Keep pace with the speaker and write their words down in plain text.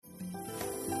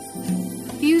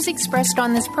Views expressed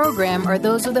on this program are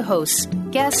those of the hosts,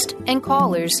 guests, and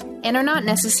callers, and are not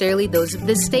necessarily those of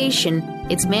this station,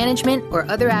 its management, or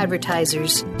other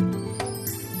advertisers.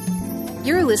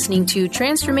 You're listening to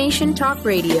Transformation Talk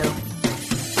Radio.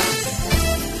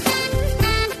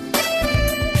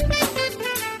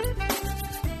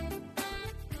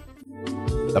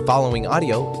 The following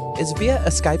audio is via a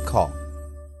Skype call.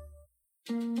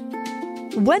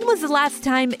 When was the last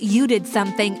time you did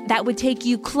something that would take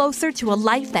you closer to a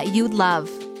life that you'd love?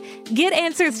 Get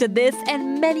answers to this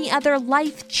and many other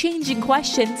life-changing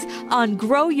questions on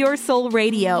Grow Your Soul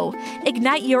Radio.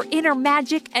 Ignite your inner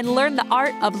magic and learn the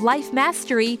art of life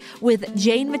mastery with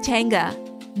Jane Matanga.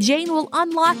 Jane will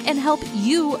unlock and help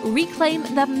you reclaim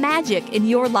the magic in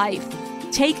your life.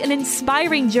 Take an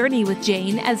inspiring journey with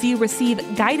Jane as you receive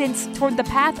guidance toward the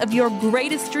path of your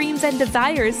greatest dreams and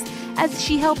desires as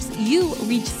she helps you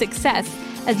reach success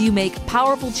as you make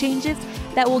powerful changes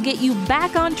that will get you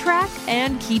back on track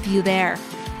and keep you there.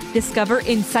 Discover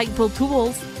insightful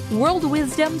tools, world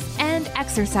wisdoms, and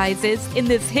exercises in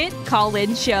this hit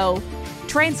call-in show.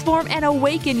 Transform and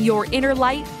awaken your inner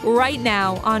light right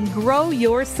now on Grow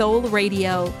Your Soul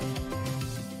Radio.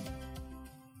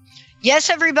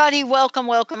 Yes, everybody, welcome.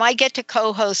 I get to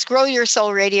co-host Grow Your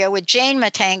Soul Radio with Jane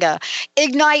Matanga.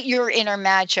 Ignite your inner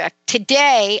magic.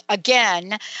 Today,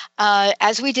 again,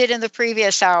 as we did in the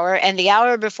previous hour and the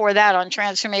hour before that on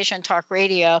Transformation Talk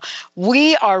Radio,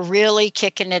 we are really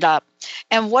kicking it up.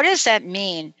 And what does that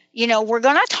mean? You know, we're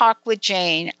going to talk with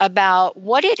Jane about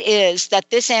what it is that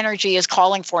this energy is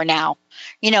calling for now.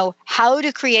 You know, how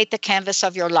to create the canvas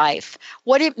of your life,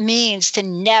 what it means to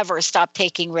never stop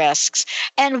taking risks.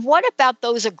 And what about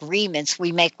those agreements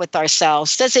we make with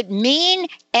ourselves? Does it mean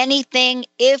anything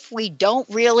if we don't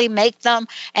really make them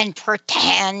and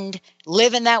pretend,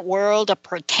 live in that world of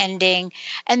pretending?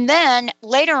 And then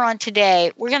later on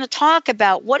today, we're going to talk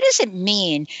about what does it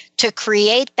mean to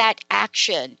create that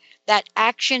action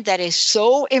that is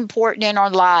so important in our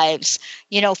lives,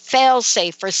 you know,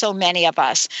 fail-safe for so many of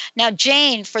us. Now,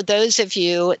 Jane, for those of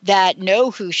you that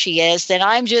know who she is, then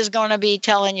I'm just going to be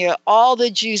telling you all the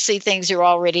juicy things you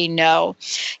already know.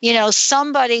 You know,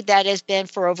 somebody that has been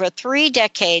for over 3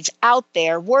 decades out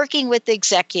there working with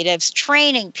executives,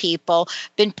 training people,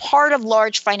 been part of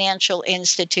large financial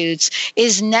institutes,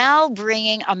 is now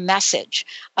bringing a message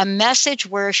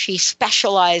where she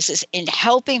specializes in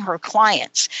helping her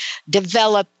clients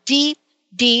develop deep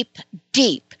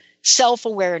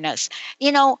self-awareness.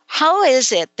 You know, how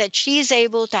is it that she's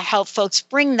able to help folks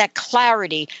bring that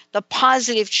clarity, the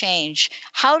positive change?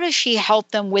 How does she help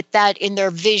them with that in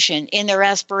their vision, in their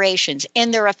aspirations,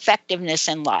 in their effectiveness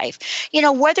in life? You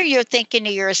know, whether you're thinking to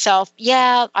yourself,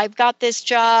 yeah, I've got this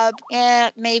job,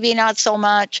 maybe not so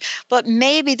much, but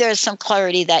maybe there's some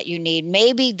clarity that you need.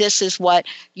 Maybe this is what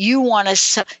you want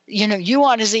to, you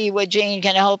want to see what Jane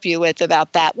can help you with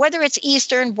about that. Whether it's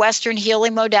Eastern, Western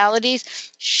healing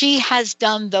modalities, she has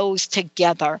done those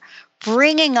together,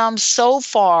 bringing them so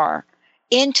far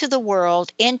into the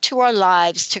world, into our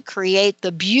lives to create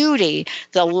the beauty,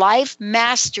 the life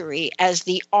mastery as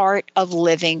the art of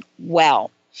living well.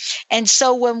 And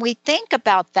so when we think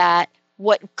about that,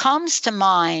 what comes to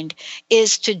mind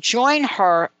is to join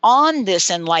her on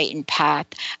this enlightened path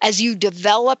as you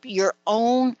develop your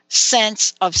own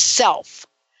sense of self.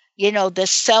 You know, the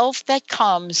self that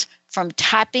comes from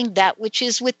tapping that which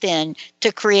is within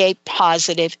to create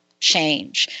positive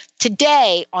change.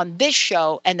 Today on this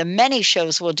show and the many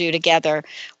shows we'll do together,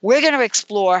 we're going to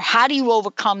explore how do you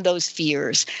overcome those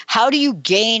fears? How do you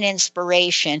gain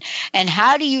inspiration? And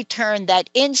how do you turn that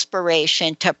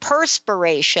inspiration to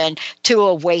perspiration to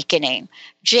awakening?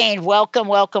 Jane, welcome.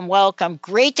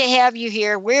 Great to have you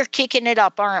here. We're kicking it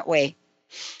up, aren't we?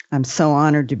 I'm so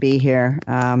honored to be here.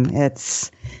 It's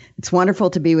wonderful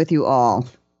to be with you all.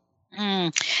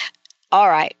 All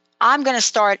right. I'm going to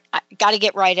start. I got to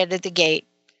get right out of the gate.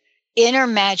 Inner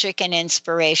magic and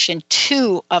inspiration,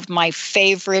 2 of my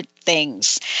favorite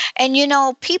things. And, you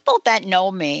know, people that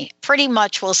know me pretty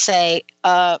much will say,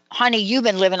 honey, you've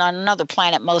been living on another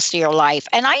planet most of your life.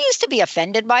 And I used to be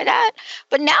offended by that.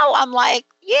 But now I'm like,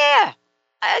 yeah,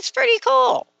 that's pretty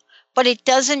cool. But it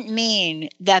doesn't mean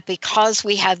that because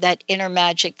we have that inner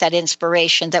magic, that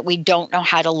inspiration, that we don't know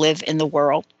how to live in the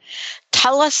world.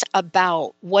 Tell us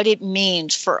about what it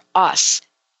means for us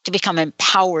to become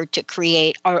empowered to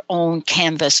create our own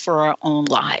canvas for our own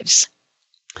lives.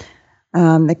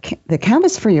 The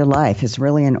canvas for your life is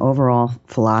really an overall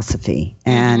philosophy.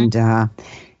 And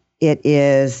it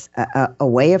is a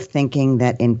way of thinking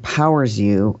that empowers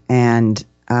you and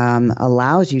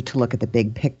allows you to look at the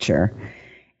big picture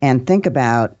and think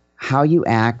about how you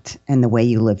act and the way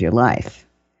you live your life.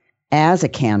 as a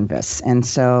canvas. And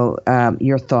so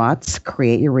your thoughts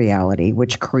create your reality,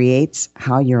 which creates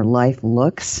how your life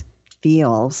looks,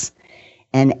 feels,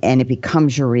 and it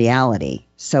becomes your reality.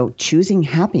 So choosing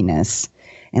happiness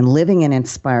and living an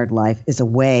inspired life is a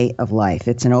way of life.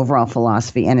 It's an overall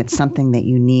philosophy, and it's something that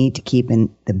you need to keep in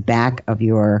the back of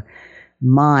your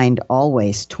mind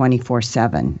always,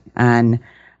 24/7. And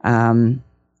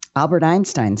Albert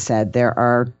Einstein said there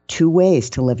are two ways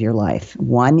to live your life.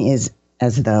 One is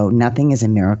as though nothing is a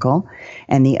miracle,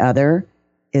 and the other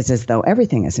is as though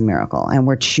everything is a miracle. And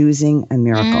we're choosing a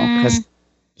miracle because,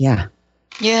 Yeah.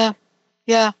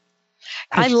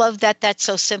 I love that. That's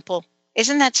so simple.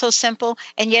 Isn't that so simple?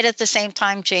 And yet at the same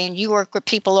time, Jane, you work with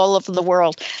people all over the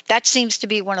world. That seems to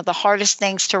be one of the hardest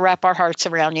things to wrap our hearts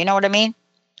around. You know what I mean?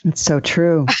 It's so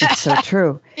true. It's so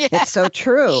true. Yeah. It's so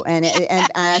true. And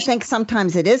I think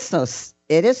sometimes it is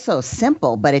so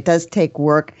simple, but it does take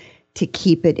work to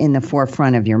keep it in the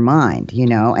forefront of your mind,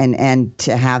 and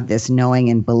to have this knowing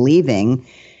and believing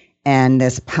and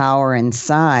this power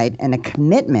inside and a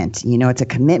commitment, it's a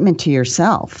commitment to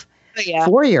yourself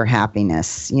for your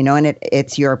happiness, and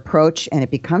it's your approach, and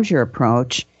it becomes your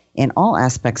approach in all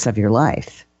aspects of your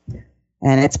life.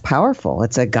 And it's powerful.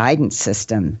 It's a guidance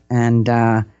system. And,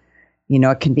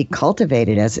 it can be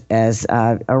cultivated as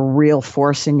a real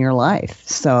force in your life.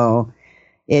 So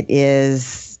it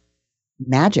is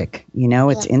magic,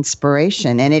 it's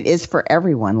inspiration. And it is for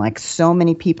everyone. Like so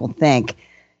many people think,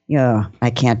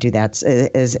 I can't do that.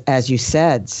 As you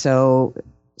said, so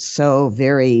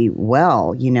very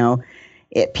well,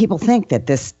 people think that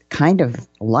this kind of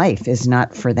life is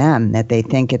not for them, that they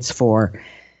think it's for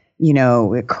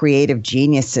creative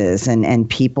geniuses and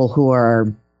people who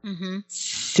are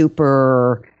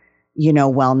super,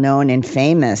 well-known and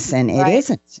famous. And it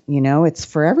isn't, it's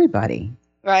for everybody.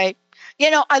 Right.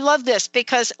 I love this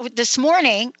because this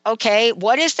morning,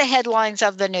 what is the headlines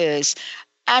of the news?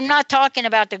 I'm not talking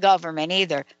about the government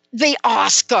either. The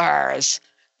Oscars.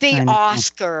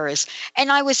 Oscars.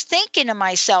 And I was thinking to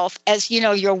myself, as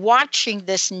you're watching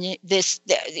this,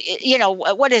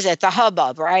 what is it? The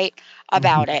hubbub, right?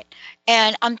 About it.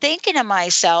 And I'm thinking to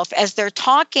myself, as they're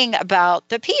talking about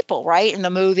the people, right? In the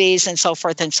movies and so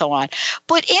forth and so on.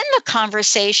 But in the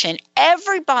conversation,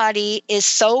 everybody is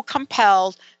so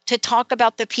compelled to talk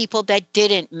about the people that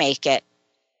didn't make it,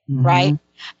 right?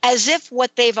 As if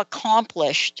what they've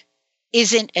accomplished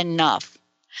isn't enough.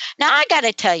 Now, I got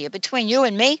to tell you, between you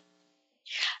and me,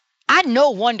 I know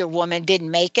Wonder Woman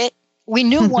didn't make it. We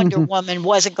knew Wonder Woman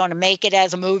wasn't going to make it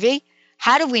as a movie.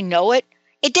 How do we know it?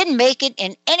 It didn't make it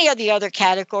in any of the other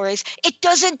categories. It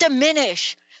doesn't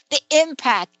diminish the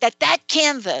impact that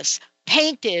canvas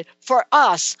painted for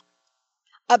us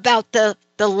about the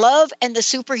love and the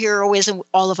superheroism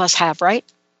all of us have, right?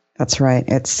 That's right.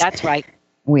 That's right.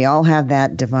 We all have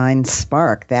that divine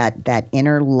spark, that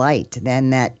inner light, then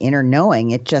that inner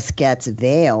knowing. It just gets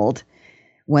veiled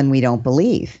when we don't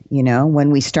believe,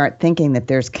 when we start thinking that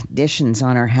there's conditions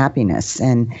on our happiness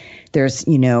and there's,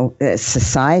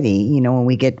 society,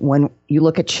 when you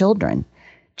look at children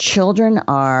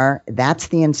that's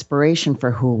the inspiration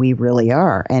for who we really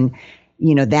are. And,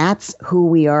 that's who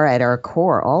we are at our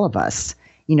core, all of us,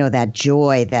 that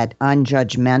joy, that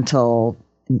unjudgmental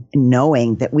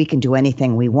knowing that we can do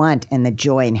anything we want, and the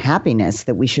joy and happiness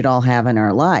that we should all have in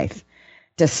our life,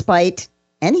 despite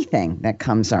anything that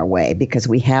comes our way, because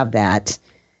we have that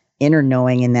inner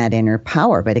knowing and that inner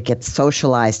power, but it gets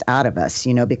socialized out of us,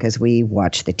 because we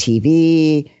watch the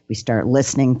TV, we start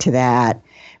listening to that,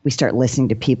 we start listening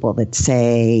to people that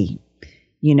say,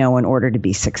 in order to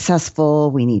be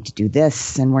successful, we need to do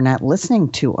this, and we're not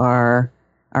listening to our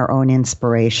own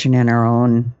inspiration and our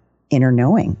own inner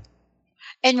knowing.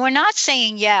 And we're not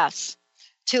saying yes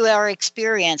to our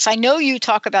experience. I know you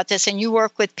talk about this and you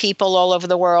work with people all over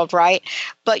the world, right?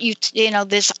 But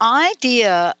this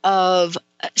idea of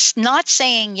not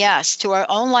saying yes to our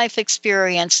own life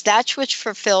experience, that which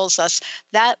fulfills us,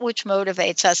 that which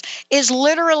motivates us, is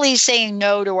literally saying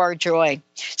no to our joy.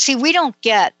 See, we don't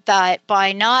get that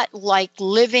by not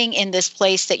living in this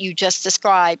place that you just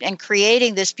described and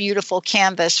creating this beautiful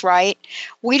canvas, right?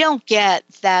 We don't get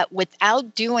that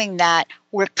without doing that,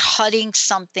 we're cutting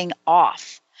something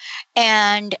off.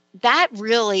 And that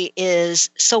really is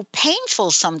so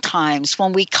painful sometimes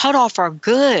when we cut off our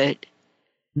good.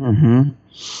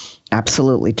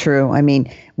 Absolutely true. I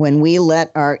mean, when we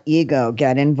let our ego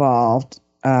get involved,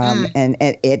 and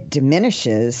it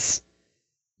diminishes,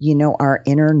 our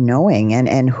inner knowing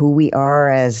and who we are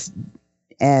as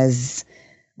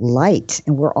light.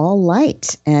 And we're all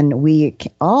light, and we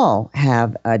all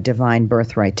have a divine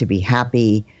birthright to be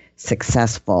happy,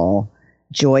 successful,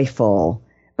 joyful.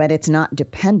 but it's not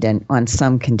dependent on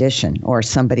some condition or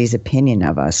somebody's opinion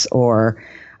of us or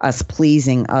us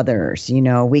pleasing others. You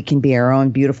know, we can be our own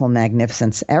beautiful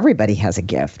magnificence. Everybody has a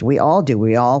gift. We all do.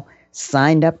 We all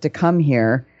signed up to come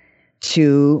here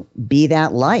to be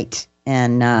that light.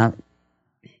 And,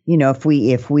 you know,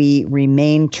 if we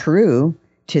remain true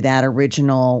to that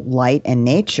original light and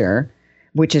nature,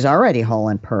 which is already whole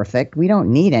and perfect, we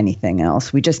don't need anything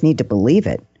else. We just need to believe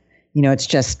it. You know, it's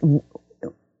just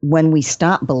when we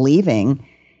stop believing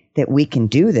that we can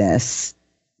do this,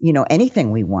 you know,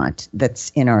 anything we want that's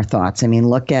in our thoughts. I mean,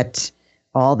 look at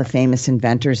all the famous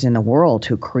inventors in the world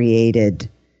who created,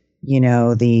 you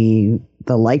know, the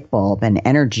light bulb and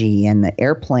energy and the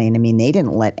airplane. I mean, they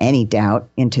didn't let any doubt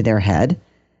into their head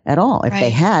at all. If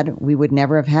they had, we would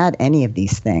never have had any of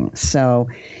these things. So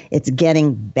it's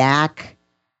getting back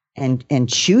and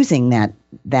choosing that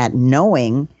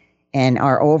knowing and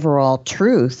our overall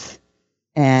truth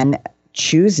and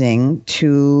choosing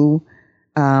to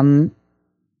bring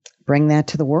that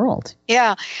to the world.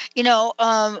 Yeah. You know,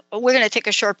 we're going to take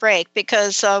a short break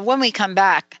because when we come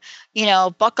back, you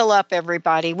know, buckle up,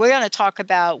 everybody. We're going to talk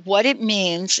about what it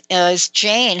means as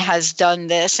Jane has done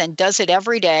this and does it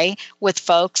every day with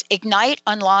folks. Ignite,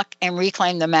 unlock, and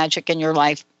reclaim the magic in your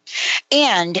life.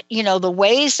 And, you know, the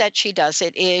ways that she does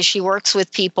it is she works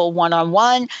with people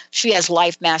one-on-one. She has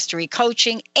life mastery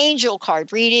coaching, angel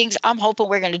card readings. I'm hoping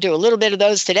we're going to do a little bit of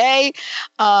those today,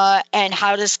 and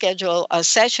how to schedule a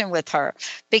session with her.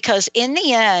 Because in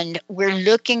the end, we're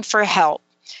looking for help.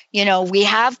 You know, we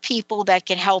have people that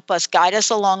can help us, guide us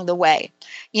along the way.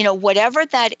 You know, whatever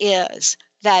that is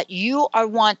that you are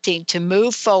wanting to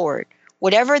move forward,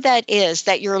 whatever that is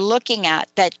that you're looking at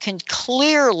that can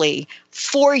clearly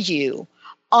for you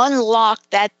unlock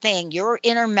that thing, your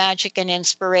inner magic and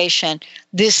inspiration,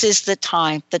 this is the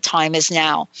time. The time is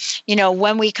now. You know,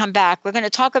 when we come back, we're going to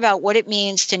talk about what it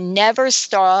means to never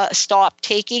stop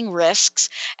taking risks.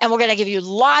 And we're going to give you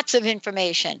lots of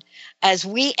information as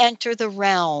we enter the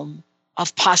realm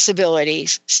of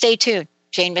possibilities. Stay tuned.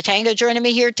 Jane Matanga joining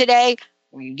me here today.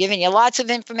 We're giving you lots of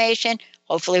information.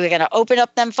 Hopefully we're going to open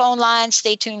up them phone lines.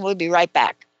 Stay tuned. We'll be right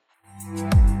back.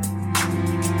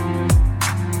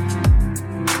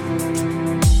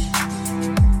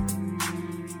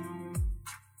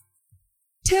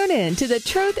 Tune in to The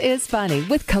Truth is Funny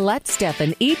with Colette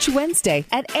Steffen each Wednesday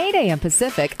at 8 a.m.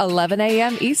 Pacific, 11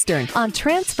 a.m. Eastern on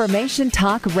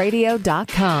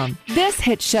TransformationTalkRadio.com. This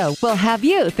hit show will have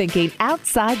you thinking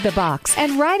outside the box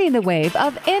and riding the wave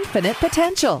of infinite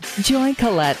potential. Join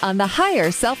Colette on the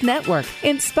Higher Self Network,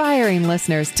 inspiring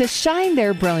listeners to shine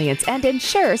their brilliance and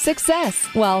ensure success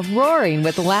while roaring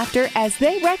with laughter as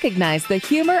they recognize the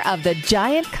humor of the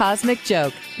giant cosmic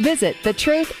joke. Visit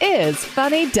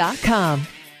thetruthисfunny.com.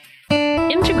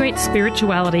 Integrate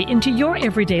spirituality into your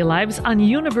everyday lives on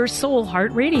Universe Soul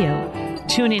Heart Radio.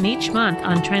 Tune in each month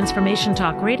on Transformation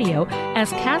Talk Radio as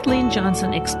Kathleen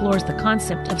Johnson explores the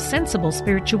concept of sensible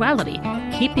spirituality,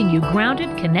 keeping you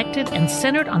grounded, connected, and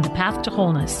centered on the path to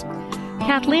wholeness.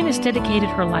 Kathleen has dedicated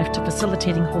her life to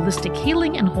facilitating holistic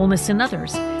healing and wholeness in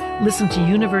others. Listen to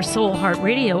Universe Soul Heart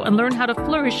Radio and learn how to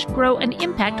flourish, grow, and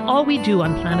impact all we do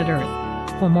on planet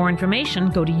Earth. For more information,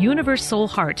 go to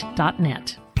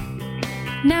universesoulheart.net.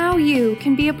 Now you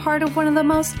can be a part of one of the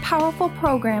most powerful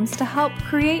programs to help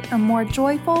create a more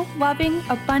joyful, loving,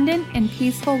 abundant, and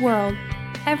peaceful world.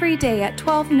 Every day at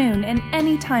 12 noon in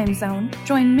any time zone,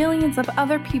 join millions of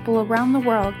other people around the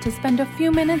world to spend a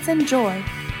few minutes in joy,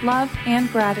 love, and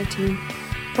gratitude.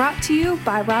 Brought to you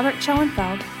by Robert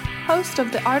Schoenfeld, host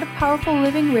of the Art of Powerful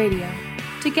Living Radio.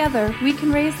 Together, we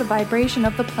can raise the vibration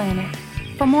of the planet.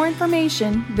 For more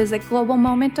information, visit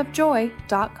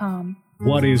globalmomentofjoy.com.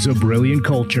 What is a brilliant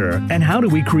culture, and how do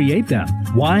we create them?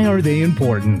 Why are they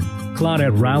important?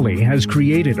 Claudette Rowley has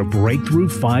created a breakthrough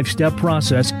 5-step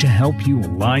process to help you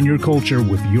align your culture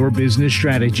with your business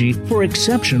strategy for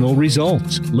exceptional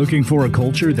results. Looking for a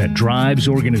culture that drives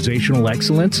organizational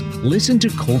excellence? Listen to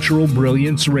Cultural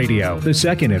Brilliance Radio, the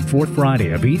second and fourth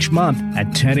Friday of each month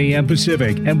at 10 a.m.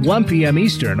 Pacific and 1 p.m.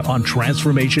 Eastern on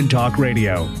Transformation Talk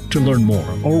Radio. To learn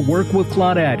more or work with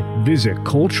Claudette, visit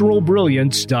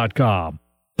culturalbrilliance.com.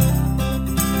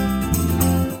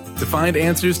 To find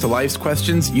answers to life's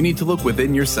questions, you need to look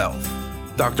within yourself.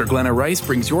 Dr. Glenna Rice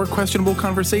brings your questionable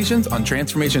conversations on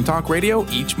Transformation Talk Radio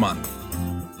each month.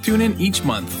 Tune in each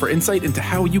month for insight into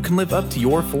how you can live up to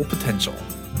your full potential.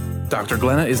 Dr.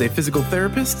 Glenna is a physical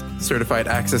therapist, certified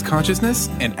Access Consciousness,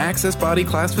 and Access Body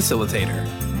Class facilitator.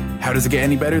 How does it get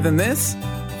any better than this?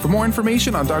 For more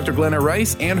information on Dr. Glenna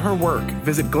Rice and her work,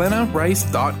 visit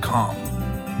glennarice.com.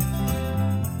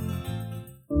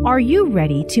 Are you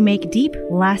ready to make deep,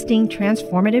 lasting,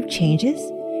 transformative changes?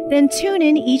 Then tune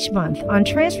in each month on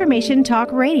Transformation Talk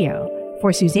Radio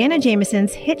for Susanna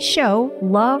Jameson's hit show,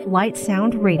 Love, Light,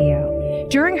 Sound Radio.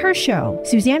 During her show,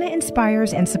 Susanna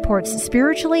inspires and supports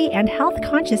spiritually and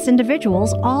health-conscious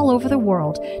individuals all over the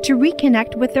world to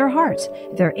reconnect with their heart,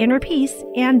 their inner peace,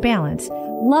 and balance.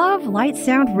 Love, Light,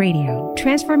 Sound Radio.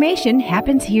 Transformation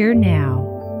happens here now.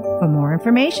 For more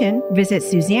information, visit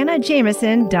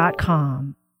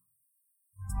SusannaJameson.com.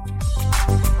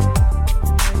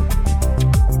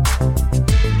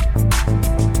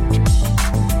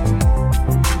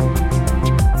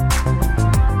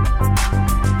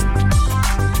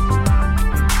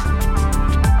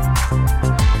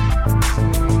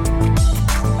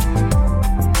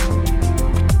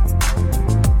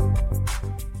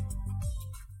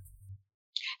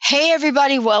 Hey,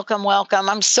 everybody. Welcome.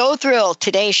 I'm so thrilled.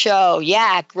 Today's show.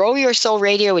 Yeah. Grow Your Soul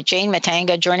Radio with Jane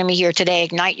Matanga joining me here today.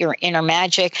 Ignite Your Inner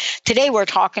Magic. Today, we're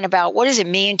talking about what does it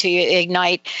mean to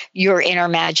ignite your inner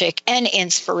magic and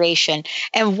inspiration?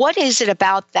 And what is it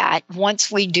about that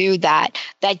once we do that,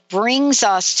 that brings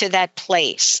us to that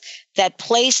place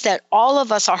that all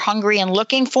of us are hungry and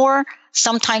looking for?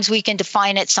 Sometimes we can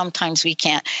define it, sometimes we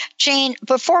can't. Jane,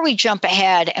 before we jump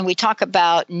ahead and we talk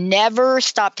about never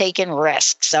stop taking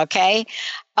risks, okay?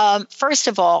 First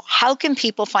of all, how can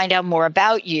people find out more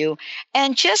about you?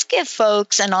 And just give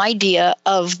folks an idea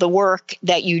of the work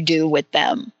that you do with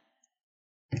them.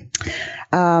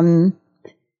 The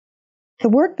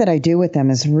work that I do with them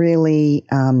is really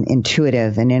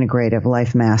intuitive and integrative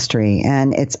life mastery,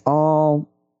 and it's all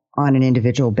on an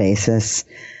individual basis.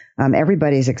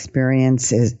 Everybody's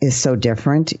experience is so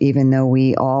different, even though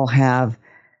we all have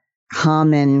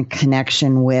common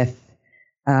connection with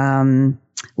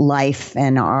life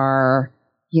and our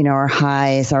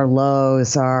highs, our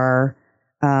lows, our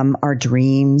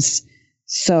dreams.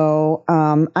 So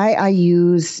I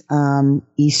use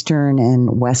Eastern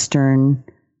and Western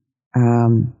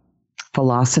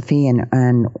philosophy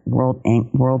and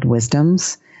world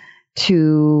wisdoms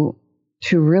to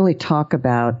really talk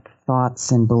about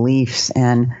thoughts and beliefs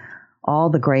and all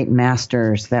the great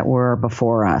masters that were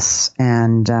before us,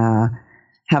 and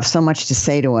have so much to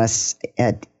say to us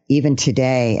even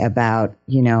today about,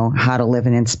 how to live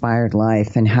an inspired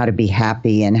life and how to be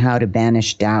happy and how to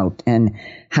banish doubt and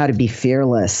how to be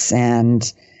fearless. And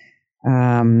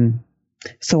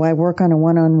so I work on a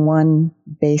one-on-one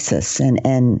basis,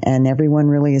 and everyone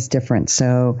really is different.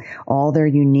 So all their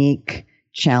unique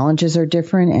challenges are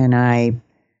different, and I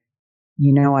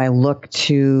look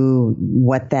to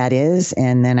what that is,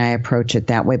 and then I approach it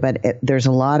that way. But there's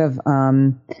a lot of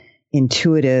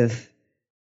intuitive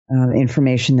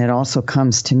information that also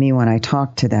comes to me when I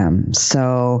talk to them.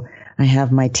 So I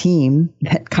have my team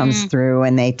that comes through,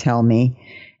 and they tell me,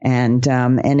 and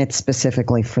it's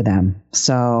specifically for them.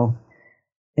 So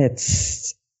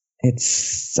it's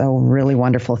a really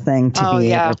wonderful thing to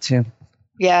be able to.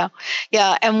 Yeah.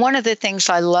 And one of the things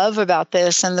I love about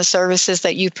this and the services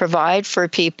that you provide for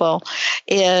people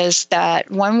is that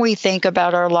when we think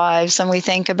about our lives and we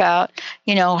think about,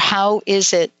 how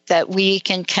is it that we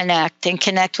can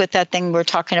connect with that thing we're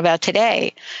talking about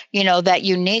today, that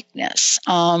uniqueness.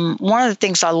 One of the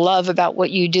things I love about what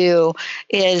you do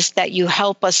is that you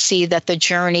help us see that the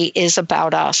journey is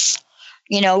about us.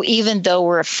 Even though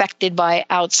we're affected by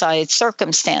outside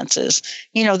circumstances,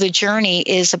 the journey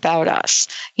is about us.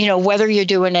 Whether you're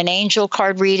doing an angel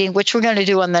card reading, which we're going to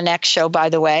do on the next show, by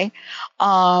the way,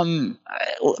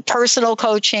 personal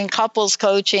coaching, couples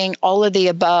coaching, all of the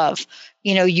above,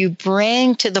 you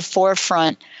bring to the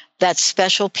forefront that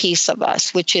special piece of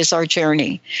us, which is our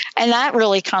journey. And that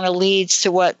really kind of leads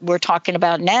to what we're talking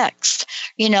about next.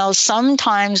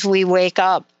 Sometimes we wake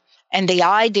up, and the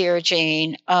idea,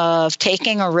 Jane, of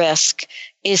taking a risk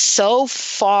is so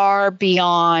far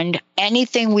beyond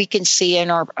anything we can see in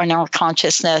our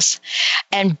consciousness.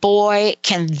 And boy,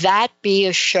 can that be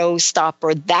a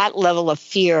showstopper, that level of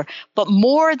fear. But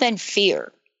more than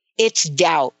fear, it's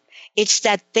doubt. It's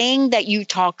that thing that you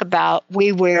talk about.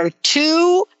 We were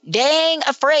too dang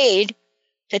afraid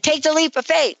to take the leap of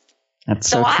faith. That's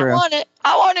so true.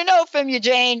 I want to know from you,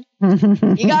 Jane.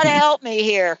 You got to help me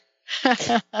here.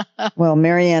 Well,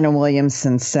 Marianne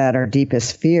Williamson said our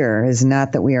deepest fear is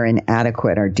not that we are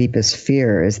inadequate. Our deepest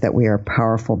fear is that we are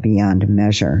powerful beyond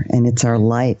measure. And it's our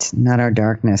light, not our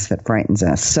darkness, that frightens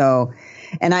us. So,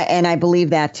 and I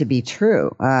believe that to be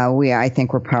true. I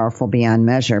think we're powerful beyond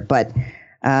measure, but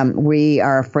we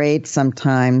are afraid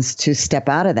sometimes to step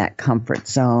out of that comfort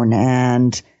zone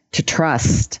and to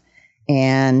trust.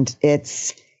 And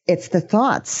it's the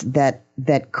thoughts that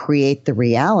create the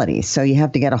reality. So you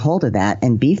have to get a hold of that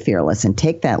and be fearless and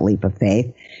take that leap of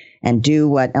faith and do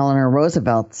what Eleanor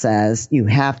Roosevelt says. You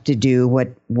have to do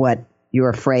what you're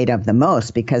afraid of the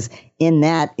most, because in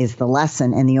that is the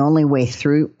lesson. And the only way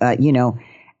through,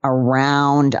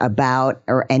 around, about,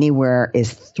 or anywhere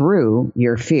is through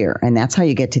your fear. And that's how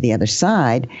you get to the other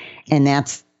side. And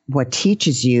that's what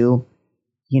teaches you,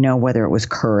 whether it was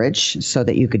courage so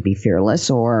that you could be fearless,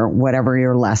 or whatever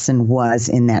your lesson was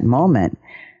in that moment.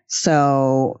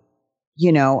 So,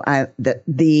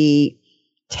 the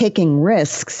taking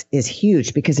risks is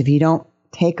huge, because if you don't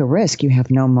take a risk, you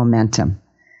have no momentum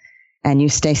and you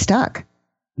stay stuck,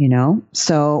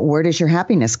 So where does your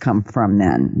happiness come from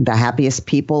then? The happiest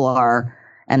people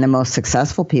and the most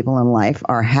successful people in life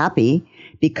are happy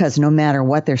because no matter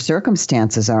what their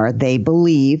circumstances are, they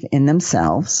believe in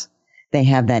themselves. They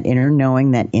have that inner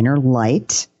knowing, that inner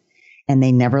light, and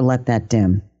they never let that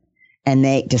dim. And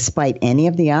despite any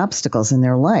of the obstacles in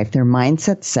their life, their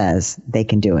mindset says they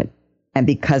can do it. And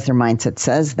because their mindset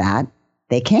says that,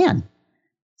 they can.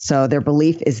 So their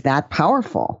belief is that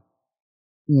powerful,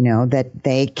 that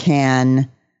they can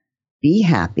be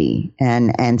happy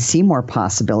and see more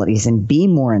possibilities and be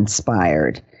more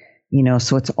inspired,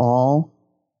 so it's all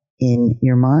in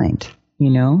your mind,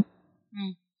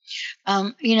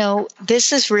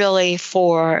 This is really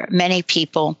for many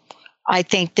people. I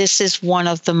think this is one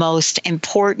of the most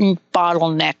important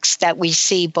bottlenecks that we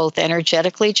see, both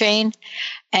energetically, Jane,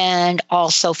 and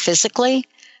also physically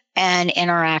and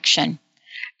interaction.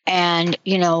 And,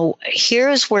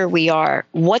 here's where we are.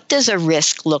 What does a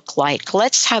risk look like?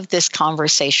 Let's have this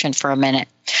conversation for a minute.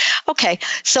 Okay.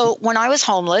 So when I was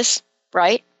homeless,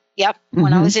 right? Yep. Mm-hmm.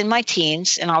 When I was in my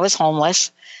teens and I was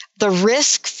homeless, the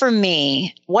risk for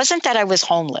me wasn't that I was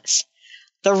homeless.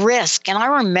 The risk, and I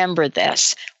remember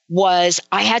this, was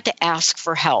I had to ask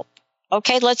for help.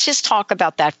 Okay, let's just talk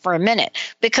about that for a minute.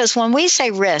 Because when we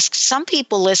say risk, some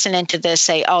people listening to this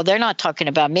say, oh, they're not talking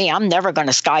about me. I'm never going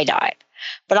to skydive.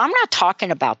 But I'm not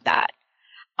talking about that.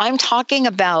 I'm talking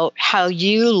about how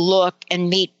you look and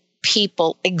meet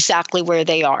people exactly where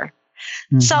they are.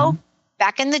 Mm-hmm. So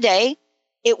back in the day,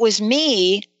 it was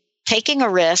me taking a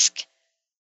risk,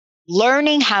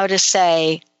 learning how to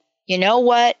say, you know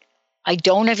what? I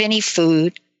don't have any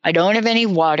food. I don't have any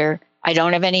water. I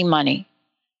don't have any money.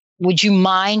 Would you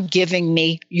mind giving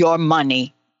me your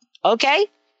money? Okay?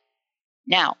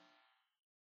 Now,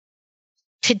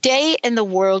 today in the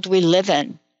world we live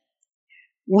in,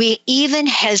 we even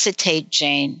hesitate,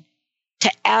 Jane,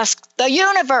 to ask the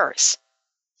universe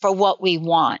for what we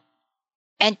want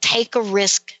and take a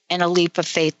risk and a leap of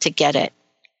faith to get it.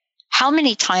 How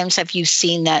many times have you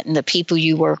seen that in the people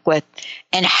you work with?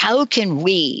 And how can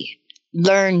we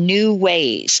learn new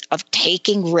ways of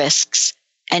taking risks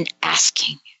and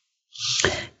asking?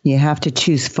 You have to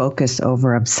choose focus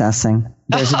over obsessing.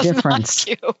 There's a difference.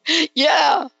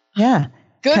 Yeah. Yeah.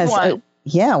 Good one.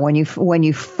 When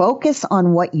you focus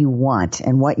on what you want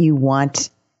and what you want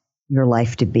your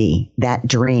life to be, that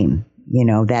dream,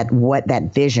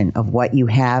 that vision of what you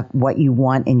have, what you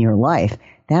want in your life,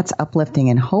 that's uplifting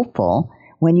and hopeful.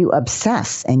 When you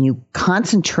obsess and you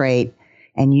concentrate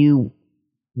and you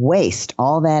waste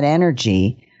all that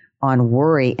energy on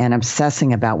worry and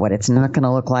obsessing about what it's not going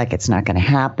to look like, it's not going to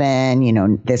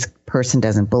happen, this person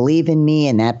doesn't believe in me,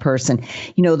 and that person,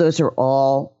 those are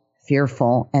all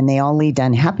fearful and they all lead to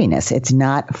unhappiness. It's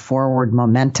not forward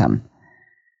momentum.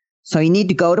 So you need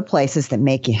to go to places that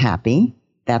make you happy.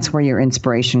 That's where your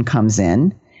inspiration comes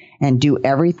in, and do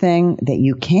everything that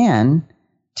you can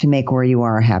to make where you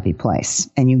are a happy place.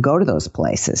 And you go to those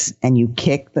places and you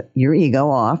kick your ego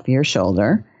off your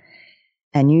shoulder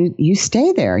and you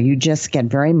stay there. You just get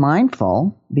very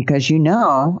mindful because you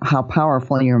know how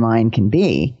powerful your mind can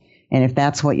be. And if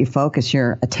that's what you focus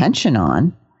your attention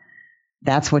on,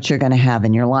 that's what you're going to have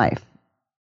in your life.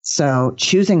 So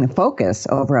choosing the focus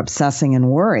over obsessing and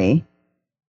worry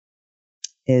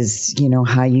is,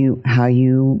 how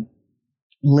you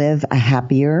live a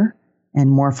happier and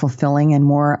more fulfilling and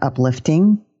more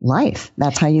uplifting life.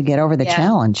 That's how you get over the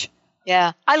challenge.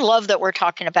 Yeah, I love that we're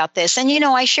talking about this. And,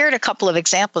 I shared a couple of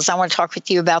examples. I want to talk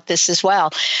with you about this as well.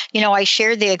 I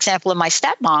shared the example of my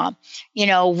stepmom,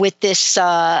 with this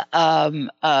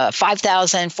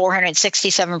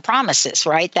 5,467 promises,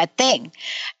 right? That thing.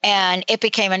 And it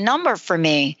became a number for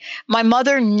me. My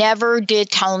mother never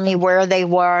did tell me where they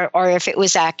were or if it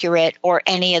was accurate or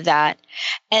any of that.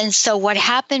 And so what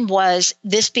happened was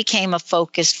this became a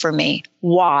focus for me.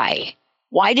 Why?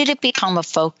 Why did it become a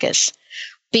focus?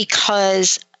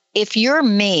 Because if you're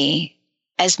me,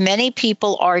 as many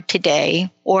people are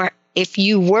today, or if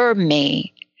you were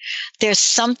me, there's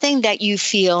something that you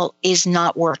feel is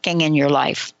not working in your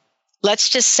life. Let's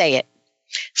just say it.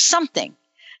 Something.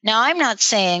 Now, I'm not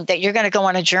saying that you're going to go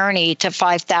on a journey to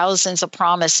 5,000s of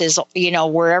promises,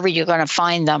 wherever you're going to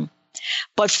find them.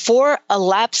 But for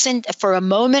a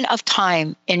moment of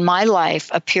time in my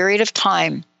life, a period of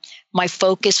time, my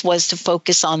focus was to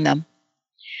focus on them.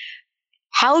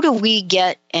 How do we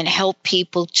get and help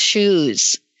people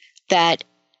choose that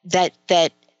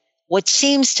what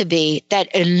seems to be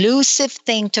that elusive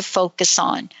thing to focus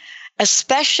on,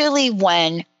 especially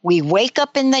when we wake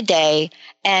up in the day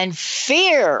and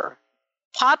fear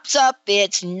pops up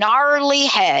its gnarly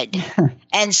head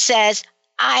and says,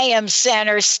 I am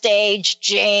center stage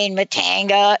Jane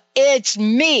Matanga. It's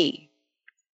me.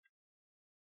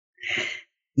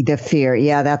 The fear.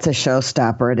 Yeah, that's a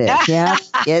showstopper. It is. Yeah,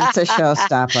 it's a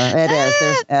showstopper. It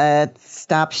is. It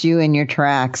stops you in your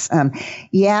tracks.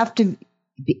 You have to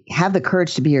have the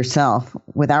courage to be yourself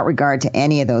without regard to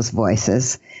any of those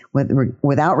voices,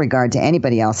 without regard to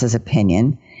anybody else's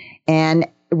opinion, and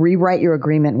rewrite your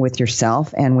agreement with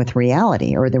yourself and with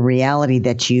reality, or the reality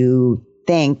that you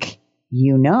think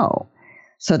you know.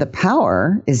 So the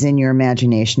power is in your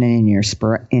imagination and in your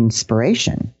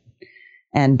inspiration.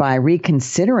 And by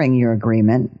reconsidering your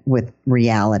agreement with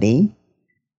reality,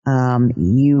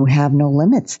 you have no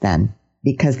limits then,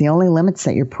 because the only limits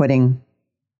that you're putting,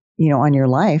 on your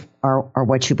life are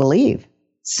what you believe.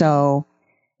 So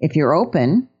if you're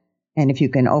open, and if you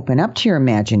can open up to your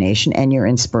imagination and your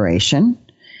inspiration,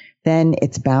 then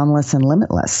it's boundless and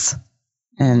limitless.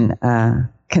 And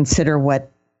consider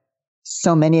what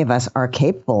so many of us are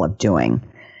capable of doing.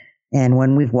 And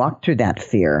when we've walked through that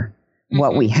fear,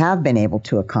 what we have been able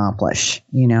to accomplish,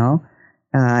 in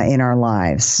our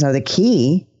lives. So the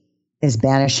key is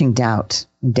banishing doubt.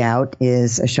 Doubt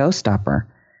is a showstopper,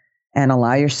 and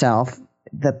allow yourself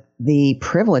the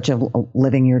privilege of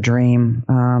living your dream.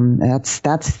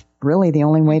 That's really the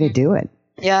only way to do it.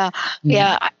 Yeah.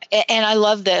 And I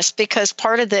love this, because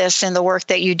part of this in the work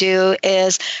that you do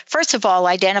is, first of all,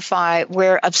 identify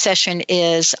where obsession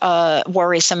is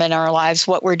worrisome in our lives,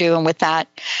 what we're doing with that,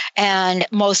 and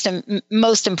most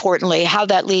importantly, how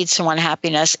that leads to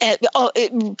unhappiness,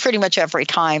 pretty much every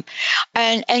time.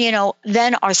 And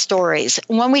then our stories.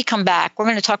 When we come back, we're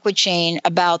going to talk with Jane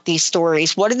about these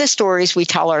stories. What are the stories we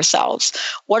tell ourselves?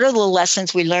 What are the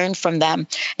lessons we learn from them?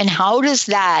 And how does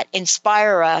that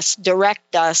inspire us,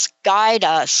 direct us, guide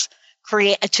us,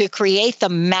 to create the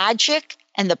magic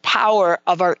and the power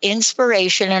of our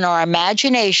inspiration and our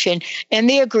imagination in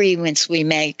the agreements we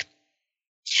make?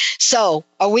 So,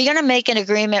 are we going to make an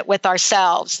agreement with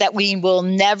ourselves that we will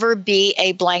never be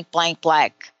a blank, blank,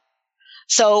 blank?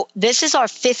 So, this is our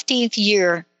 15th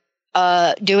year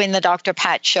doing the Dr.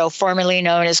 Pat Show, formerly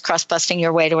known as Crust Busting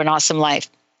Your Way to an Awesome Life.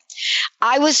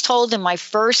 I was told in my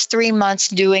first 3 months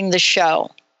doing the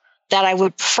show that I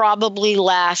would probably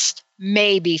last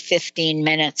maybe 15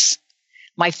 minutes.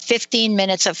 My 15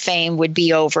 minutes of fame would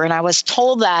be over. And I was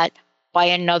told that by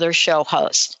another show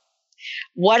host.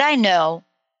 What I know,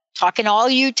 talking to all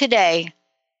you today,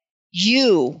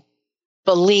 you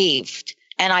believed,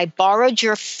 and I borrowed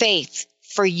your faith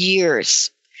for years.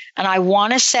 And I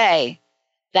want to say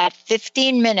that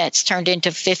 15 minutes turned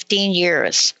into 15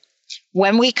 years.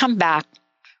 When we come back,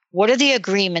 what are the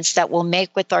agreements that we'll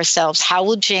make with ourselves? How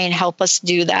will Jane help us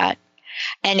do that?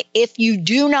 And if you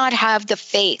do not have the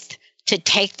faith to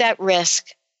take that risk,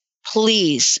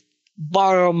 please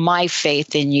borrow my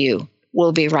faith in you.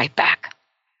 We'll be right back.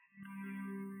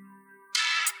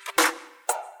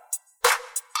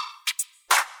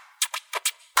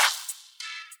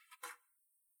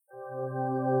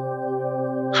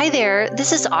 Hi there,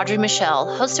 this is Audrey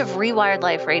Michelle, host of Rewired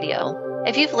Life Radio.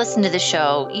 If you've listened to the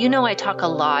show, you know I talk a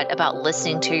lot about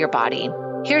listening to your body.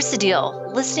 Here's the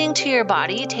deal. Listening to your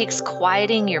body takes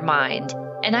quieting your mind,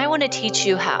 and I want to teach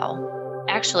you how.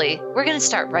 Actually, we're going to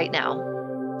start right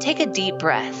now. Take a deep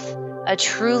breath, a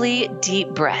truly deep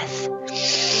breath,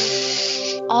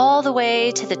 all the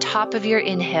way to the top of your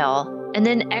inhale, and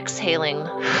then exhaling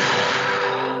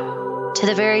to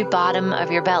the very bottom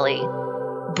of your belly.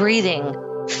 Breathing,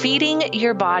 feeding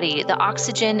your body the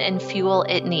oxygen and fuel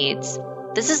it needs.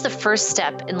 This is the first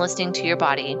step in listening to your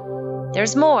body.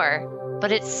 There's more,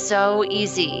 but it's so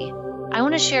easy. I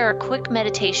want to share a quick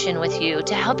meditation with you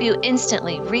to help you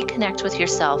instantly reconnect with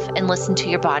yourself and listen to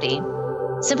your body.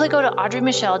 Simply go to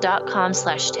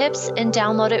audreymichelle.com/tips and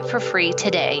download it for free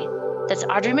today. That's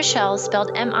Audrey Michelle,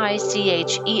 spelled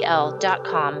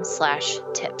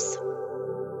MICHEL.com/tips.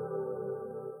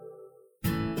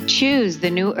 Choose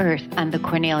the New Earth on the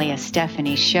Cornelia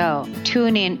Stephanie Show.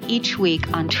 Tune in each week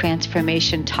on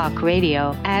Transformation Talk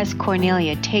Radio as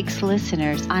Cornelia takes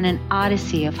listeners on an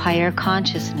odyssey of higher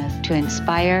consciousness to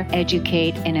inspire,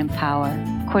 educate, and empower.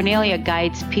 Cornelia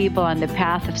guides people on the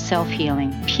path of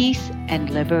self-healing, peace, and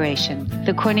liberation.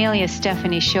 The Cornelia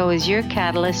Stephanie Show is your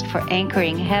catalyst for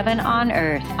anchoring heaven on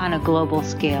earth on a global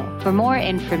scale. For more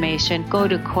information, go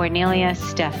to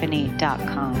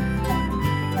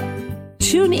corneliastephanie.com.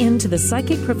 Tune in to the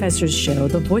Psychic Professors Show,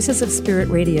 The Voices of Spirit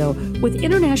Radio, with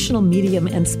international medium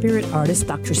and spirit artist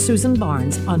Dr. Susan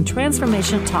Barnes on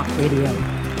Transformation Talk Radio,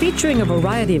 featuring a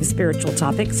variety of spiritual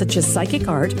topics such as psychic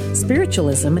art,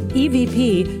 spiritualism,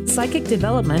 EVP, psychic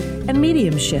development, and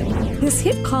mediumship. This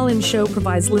hit call-in show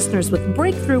provides listeners with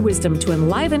breakthrough wisdom to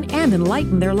enliven and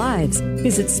enlighten their lives.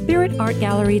 Visit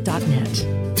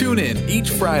spiritartgallery.net. Tune in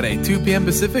each Friday, 2 p.m.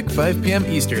 Pacific, 5 p.m.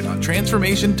 Eastern on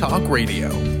Transformation Talk Radio.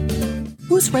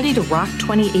 Who's ready to rock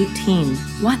 2018?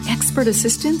 Want expert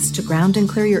assistance to ground and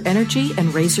clear your energy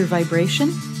and raise your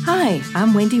vibration? Hi,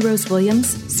 I'm Wendy Rose Williams,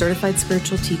 Certified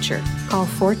Spiritual Teacher. Call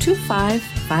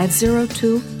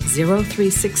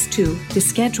 425-502-0362 to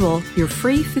schedule your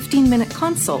free 15-minute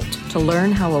consult to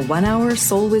learn how a 1-hour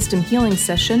soul wisdom healing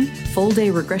session, full-day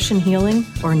regression healing,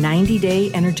 or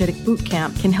 90-day energetic boot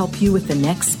camp can help you with the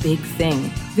next big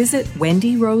thing. Visit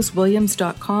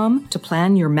wendyrosewilliams.com to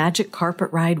plan your magic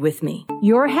carpet ride with me.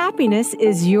 Your happiness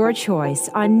is your choice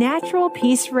on Natural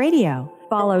Peace Radio.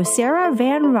 Follow Sarah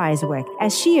Van Ryswick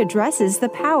as she addresses the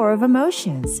power of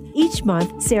emotions. Each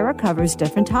month, Sarah covers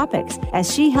different topics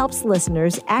as she helps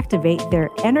listeners activate their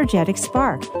energetic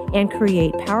spark and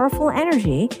create powerful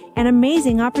energy and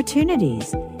amazing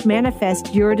opportunities.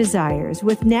 Manifest your desires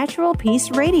with Natural Peace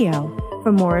Radio.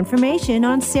 For more information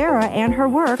on Sarah and her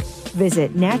work,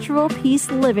 visit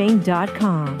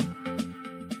naturalpeaceliving.com.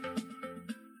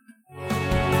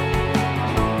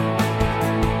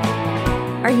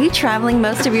 Are you traveling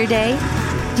most of your day?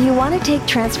 Do you want to take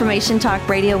Transformation Talk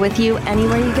Radio with you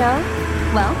anywhere you go?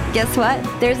 Well, guess what?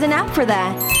 There's an app for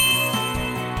that.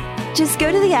 Just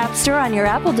go to the App Store on your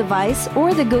Apple device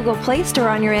or the Google Play Store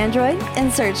on your Android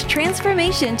and search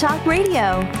Transformation Talk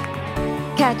Radio.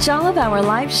 Catch all of our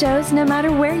live shows no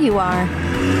matter where you are.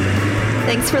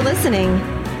 Thanks for listening.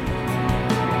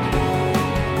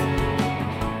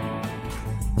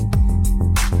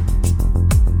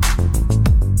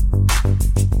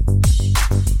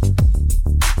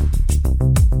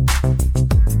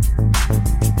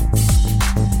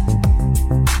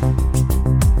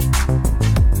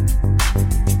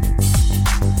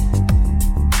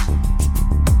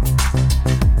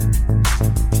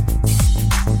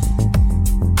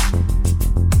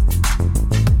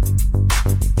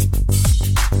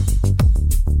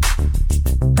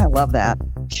 Love that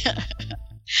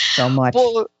so much.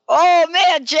 Well, oh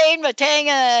man, Jane Matanga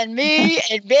and me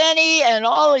and Benny and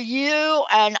all of you.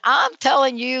 And I'm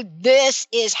telling you, this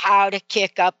is how to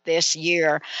kick up this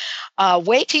year.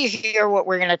 Wait till you hear what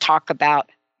we're going to talk about.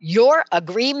 Your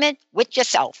agreement with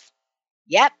yourself.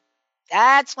 Yep.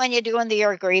 That's when you're doing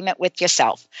your agreement with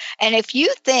yourself. And if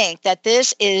you think that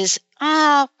this is,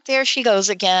 there she goes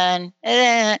again.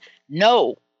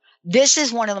 No. This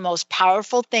is one of the most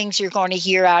powerful things you're going to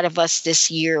hear out of us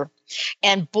this year.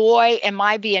 And boy, am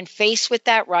I being faced with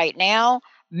that right now.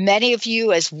 Many of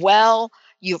you as well.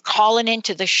 You're calling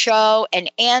into the show.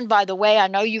 And by the way, I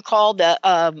know you called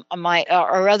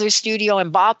our other studio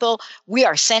in Bothell. We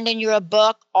are sending you a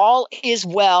book. All is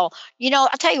well. You know,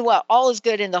 I'll tell you what, all is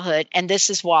good in the hood. And this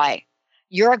is why.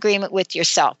 Your agreement with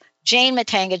yourself. Jane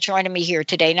Matanga joining me here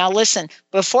today. Now listen,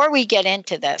 before we get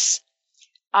into this,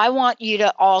 I want you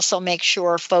to also make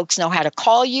sure folks know how to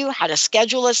call you, how to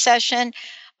schedule a session,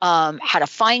 how to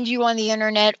find you on the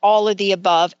internet, all of the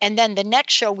above. And then the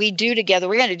next show we do together,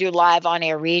 we're going to do live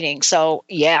on-air readings. So,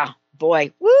 yeah,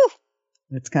 boy, woo.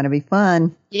 It's going to be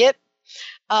fun. Yep.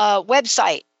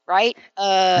 Website, right?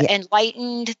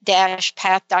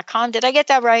 Enlightened-path.com. Did I get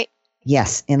that right?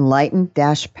 Yes,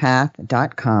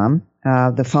 enlightened-path.com.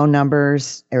 The phone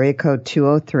number's area code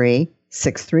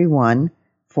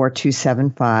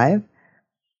 203-631-4275.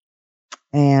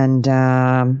 And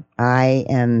I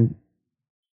am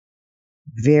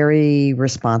very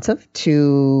responsive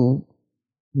to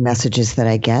messages that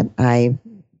I get. I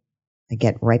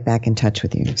get right back in touch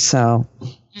with you. So,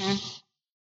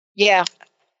 yeah,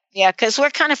 because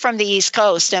we're kind of from the East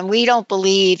Coast, and we don't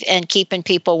believe in keeping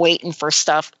people waiting for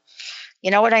stuff. You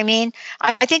know what I mean?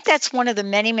 I think that's one of the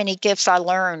many, many gifts I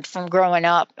learned from growing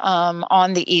up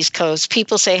on the East Coast.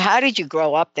 People say, how did you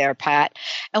grow up there, Pat?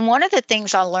 And one of the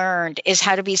things I learned is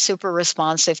how to be super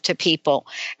responsive to people.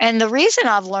 And the reason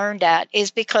I've learned that is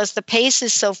because the pace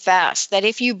is so fast that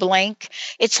if you blink,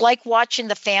 it's like watching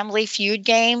the Family Feud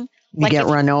game. You get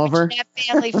run over? That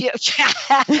family feud.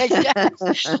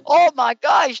 Yes. Oh my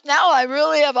gosh, now I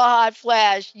really have a hot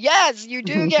flash. Yes, you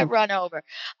do get run over.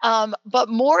 But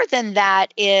more than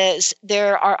that is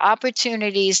there are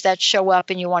opportunities that show up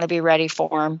and you want to be ready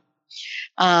for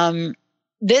them.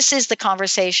 This is the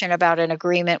conversation about an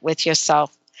agreement with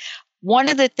yourself. One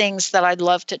of the things that I'd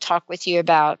love to talk with you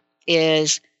about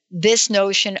is this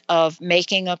notion of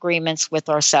making agreements with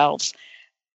ourselves.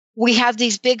 We have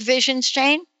these big visions,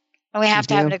 Jane, and we have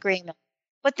to have an agreement.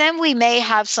 But then we may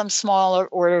have some smaller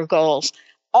order goals.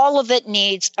 All of it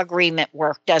needs agreement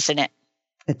work, doesn't it?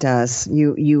 It does.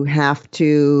 You have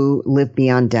to live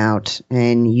beyond doubt,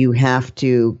 and you have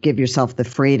to give yourself the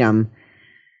freedom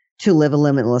to live a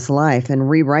limitless life and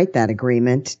rewrite that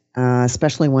agreement,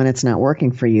 especially when it's not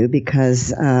working for you,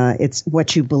 because it's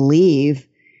what you believe.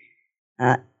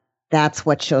 That's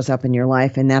what shows up in your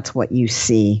life, and that's what you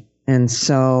see. And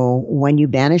so when you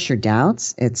banish your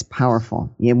doubts, it's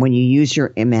powerful. When you use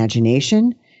your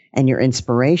imagination and your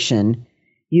inspiration,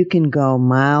 you can go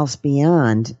miles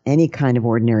beyond any kind of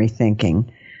ordinary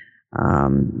thinking.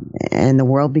 And the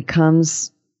world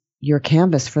becomes your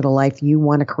canvas for the life you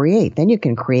want to create. Then you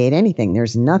can create anything.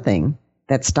 There's nothing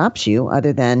that stops you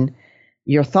other than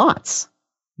your thoughts.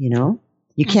 You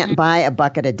can't buy a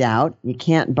bucket of doubt. You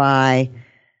can't buy,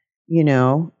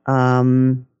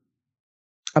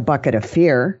 a bucket of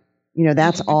fear.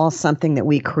 That's all something that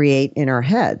we create in our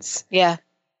heads. Yeah.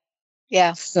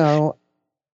 Yeah. So.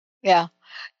 Yeah.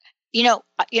 You know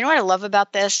what I love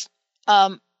about this?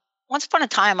 Once upon a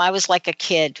time, I was like a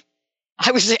kid.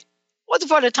 Once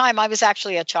upon a time, I was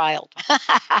actually a child.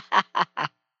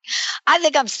 I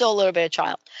think I'm still a little bit of a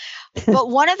child. But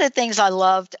one of the things I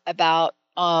loved about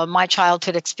my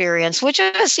childhood experience, which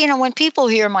is, when people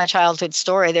hear my childhood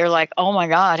story, they're like, oh my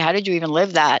God, how did you even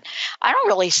live that? I don't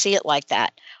really see it like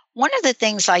that. One of the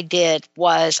things I did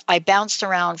was I bounced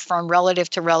around from relative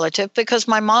to relative because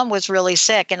my mom was really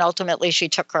sick and ultimately she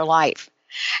took her life.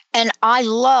 And I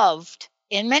loved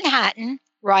in Manhattan,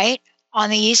 right, on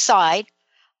the east side,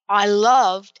 I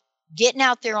loved getting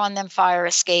out there on them fire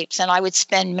escapes. And I would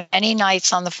spend many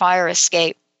nights on the fire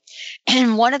escape.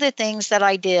 And one of the things that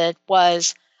I did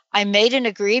was I made an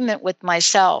agreement with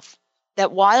myself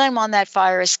that while I'm on that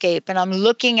fire escape and I'm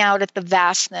looking out at the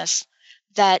vastness,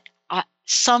 that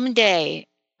someday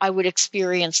I would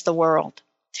experience the world.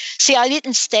 See, I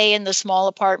didn't stay in the small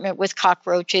apartment with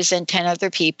cockroaches and 10 other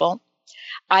people.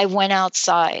 I went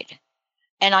outside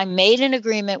and I made an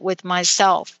agreement with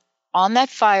myself on that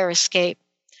fire escape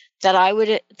that I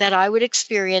would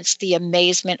experience the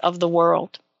amazement of the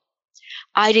world.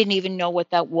 I didn't even know what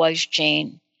that was,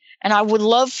 Jane. And I would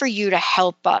love for you to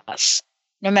help us,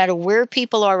 no matter where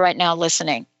people are right now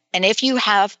listening. And if you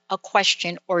have a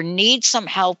question or need some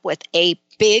help with a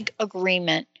big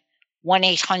agreement,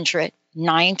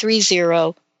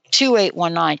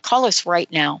 1-800-930-2819. Call us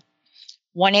right now,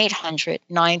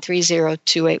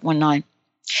 1-800-930-2819.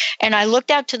 And I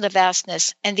looked out to the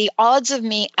vastness, and the odds of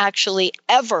me actually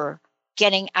ever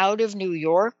getting out of New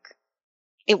York,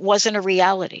 it wasn't a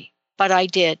reality. But I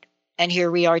did, and here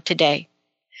we are today.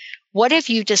 What have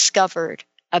you discovered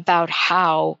about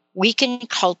how we can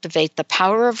cultivate the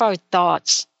power of our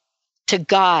thoughts to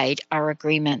guide our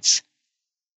agreements?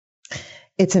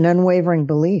 It's an unwavering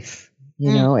belief.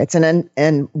 It's an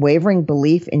unwavering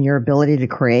belief in your ability to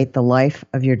create the life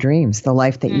of your dreams, the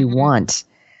life that you want,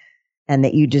 and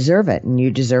that you deserve it, and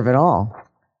you deserve it all.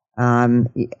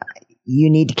 You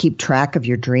need to keep track of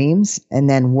your dreams and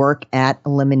then work at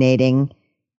eliminating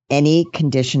any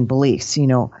conditioned beliefs.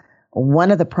 One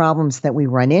of the problems that we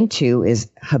run into is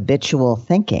habitual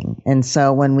thinking. And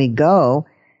so when we go,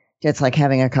 it's like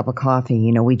having a cup of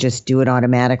coffee, we just do it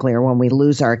automatically. Or when we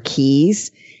lose our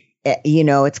keys,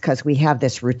 it's because we have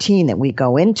this routine that we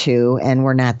go into and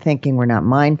we're not thinking, we're not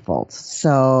mindful.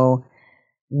 So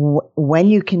when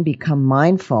you can become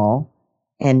mindful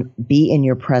and be in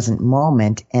your present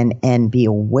moment and be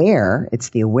aware,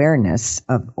 it's the awareness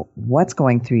of what's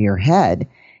going through your head,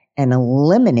 and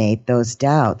eliminate those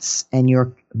doubts and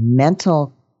your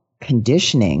mental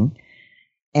conditioning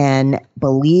and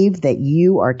believe that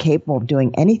you are capable of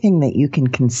doing anything that you can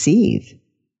conceive,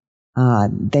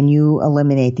 then you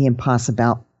eliminate the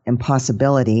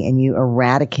impossibility and you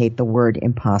eradicate the word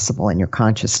impossible in your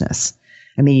consciousness.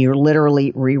 I mean, you're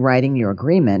literally rewriting your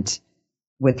agreement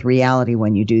with reality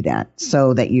when you do that,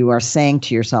 so that you are saying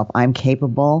to yourself, I'm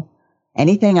capable.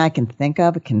 Anything I can think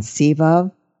of, conceive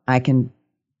of, I can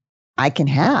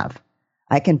have.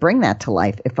 I can bring that to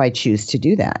life if I choose to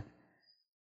do that.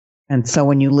 And so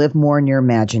when you live more in your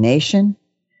imagination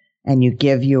and you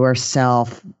give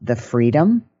yourself the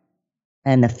freedom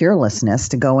and the fearlessness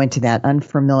to go into that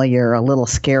unfamiliar, a little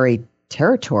scary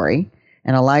territory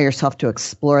and allow yourself to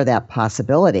explore that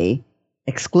possibility,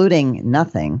 excluding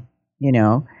nothing,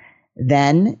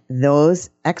 then those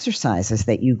exercises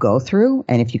that you go through,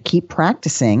 and if you keep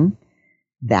practicing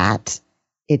that,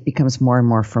 it becomes more and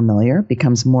more familiar,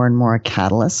 becomes more and more a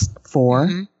catalyst for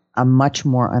a much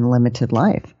more unlimited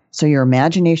life. So your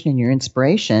imagination and your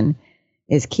inspiration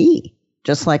is key.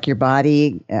 Just like your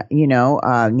body,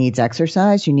 needs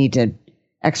exercise, you need to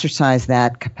exercise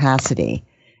that capacity,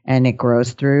 and it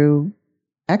grows through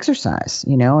exercise,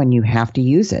 and you have to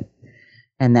use it.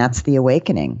 And that's the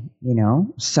awakening,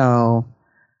 So,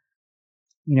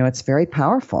 it's very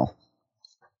powerful.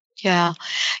 Yeah.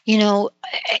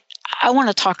 I want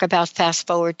to talk about fast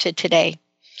forward to today,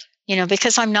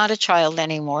 because I'm not a child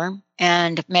anymore.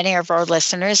 And many of our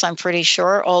listeners, I'm pretty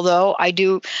sure, although I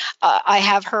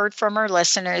have heard from our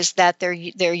listeners that their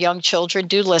young children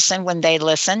do listen when they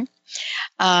listen.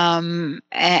 I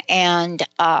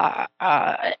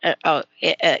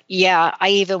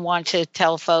even want to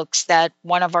tell folks that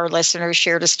one of our listeners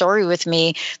shared a story with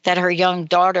me that her young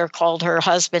daughter called her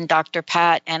husband Dr.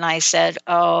 Pat. And I said,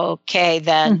 okay,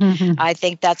 then I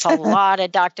think that's a lot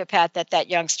of Dr. Pat that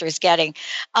youngster is getting.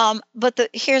 But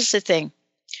here's the thing.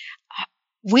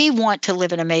 We want to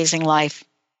live an amazing life.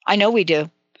 I know we do.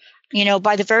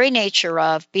 By the very nature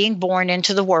of being born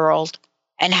into the world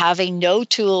and having no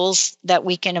tools that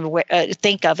we can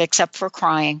think of except for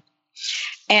crying.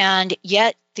 And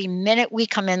yet, the minute we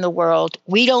come in the world,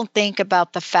 we don't think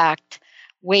about the fact,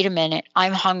 wait a minute,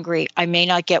 I'm hungry. I may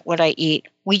not get what I eat.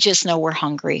 We just know we're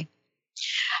hungry.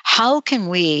 How can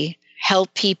we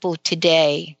help people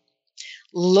today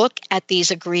look at these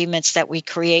agreements that we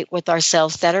create with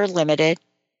ourselves that are limited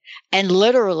and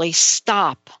literally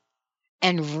stop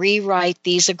and rewrite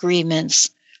these agreements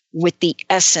with the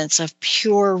essence of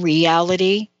pure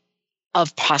reality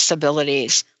of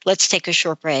possibilities? Let's take a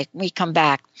short break. When we come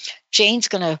back, Jane's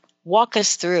going to walk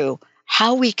us through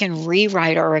how we can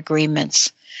rewrite our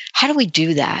agreements. How do we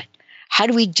do that? How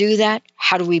do we do that?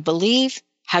 How do we believe?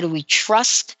 How do we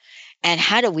trust? And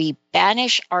how do we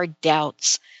banish our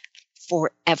doubts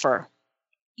forever?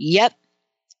 Yep.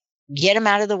 Get them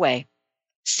out of the way.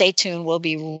 Stay tuned. We'll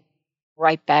be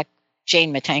right back.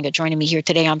 Jane Matanga joining me here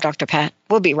today. I'm Dr. Pat.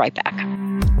 We'll be right back.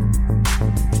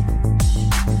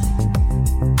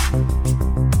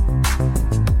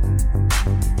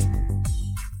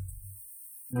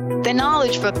 The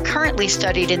Knowledge Book, currently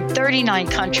studied in 39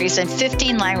 countries and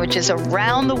 15 languages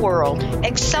around the world,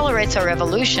 accelerates our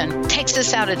evolution, takes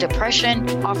us out of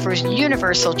depression, offers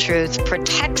universal truth,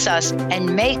 protects us,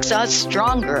 and makes us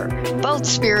stronger, both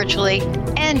spiritually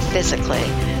and physically.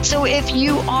 So if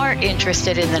you are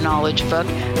interested in the Knowledge Book,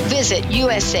 visit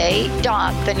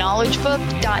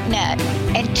usa.theknowledgebook.net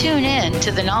and tune in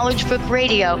to the Knowledge Book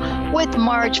Radio with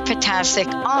Marge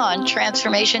Potasic on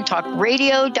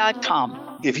TransformationTalkRadio.com.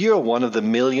 If you're one of the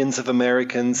millions of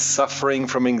Americans suffering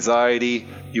from anxiety,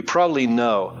 you probably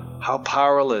know how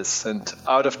powerless and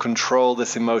out of control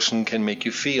this emotion can make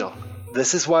you feel.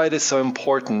 This is why it is so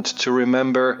important to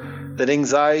remember that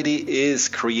anxiety is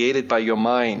created by your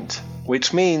mind,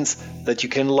 which means that you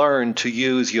can learn to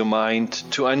use your mind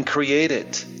to uncreate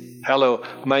it. Hello,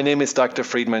 my name is Dr.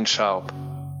 Friedman Schaub.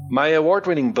 My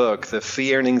award-winning book, The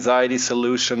Fear and Anxiety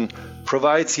Solution,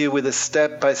 provides you with a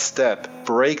step-by-step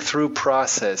breakthrough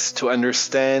process to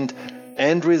understand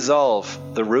and resolve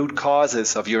the root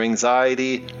causes of your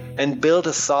anxiety and build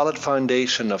a solid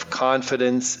foundation of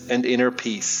confidence and inner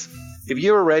peace. If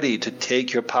you're ready to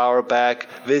take your power back,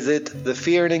 visit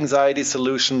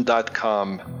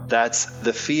thefearandanxietysolution.com. That's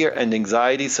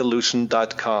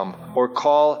thefearandanxietysolution.com, or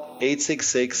call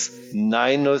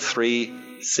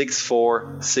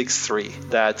 866-903-6463.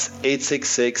 That's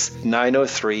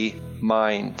 866-903-MIND.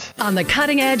 On the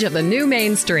cutting edge of the new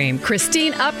mainstream,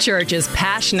 Christine Upchurch is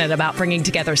passionate about bringing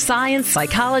together science,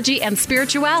 psychology, and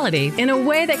spirituality in a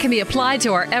way that can be applied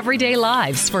to our everyday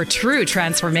lives for true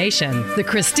transformation. The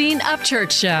Christine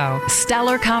Upchurch Show,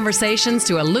 stellar conversations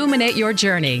to illuminate your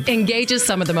journey, engages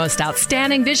some of the most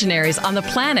outstanding visionaries on the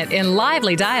planet in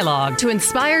lively dialogue to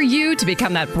inspire you to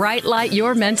become that bright light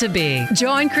you're meant to be.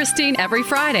 Join Christine every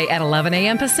Friday at 11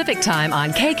 a.m. Pacific Time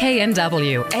on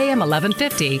KKNW, AM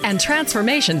 1150, and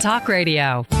Transformation Talk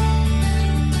Radio.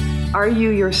 Are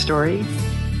you your story?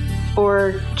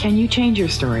 Or can you change your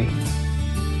story?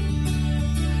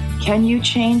 Can you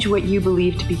change what you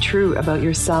believe to be true about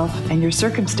yourself and your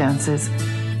circumstances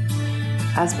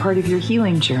as part of your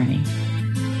healing journey?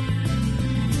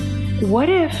 What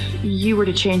if you were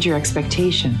to change your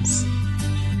expectations?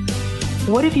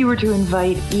 What if you were to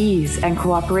invite ease and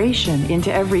cooperation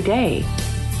into every day?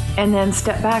 and then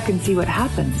step back and see what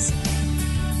happens.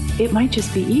 It might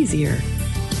just be easier.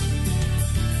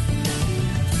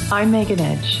 I'm Megan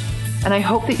Edge, and I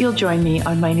hope that you'll join me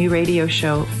on my new radio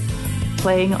show,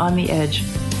 Playing on the Edge,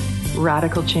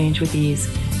 Radical Change with Ease,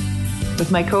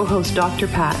 with my co-host Dr.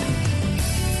 Pat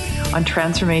on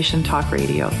Transformation Talk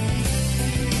Radio.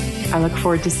 I look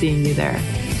forward to seeing you there.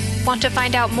 Want to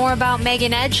find out more about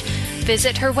Megan Edge?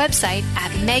 Visit her website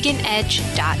at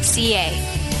meganedge.ca.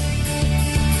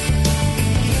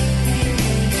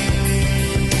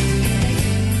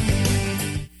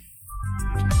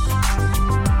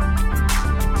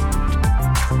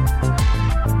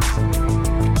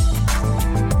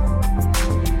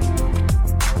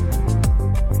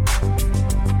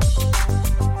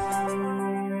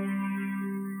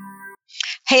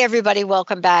 Hey, everybody,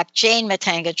 welcome back. Jane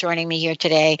Matanga joining me here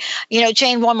today.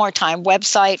 Jane, one more time,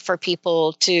 website for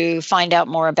people to find out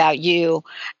more about you.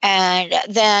 And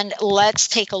then let's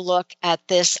take a look at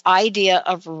this idea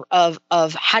of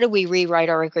how do we rewrite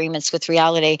our agreements with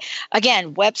reality.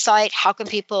 Again, website, how can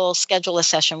people schedule a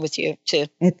session with you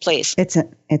please? It's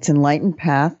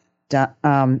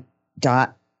enlightenedpath.com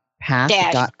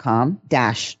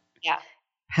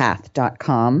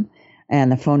path.com. And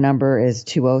the phone number is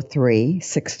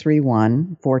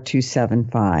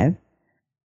 203-631-4275.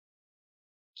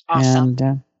 Awesome. And,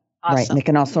 right. And they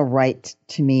can also write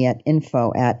to me at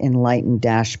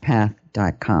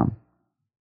info@enlightened-path.com.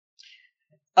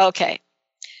 Okay.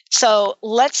 So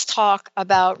let's talk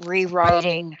about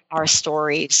rewriting our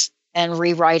stories and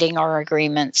rewriting our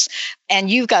agreements. And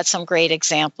you've got some great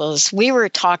examples. We were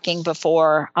talking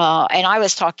before, and I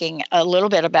was talking a little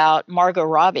bit about Margot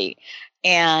Robbie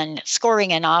and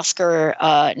scoring an Oscar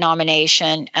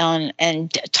nomination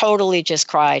and totally just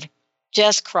cried.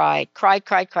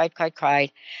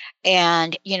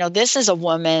 And, this is a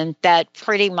woman that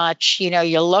pretty much,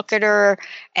 you look at her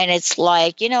and it's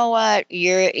like, you know what,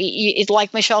 it's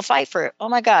like Michelle Pfeiffer. Oh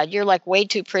my God, you're like way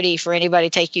too pretty for anybody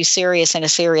to take you serious in a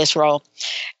serious role.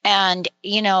 And,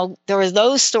 there are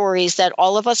those stories that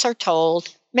all of us are told,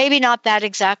 maybe not that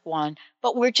exact one,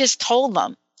 but we're just told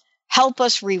them. Help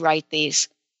us rewrite these.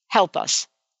 Help us.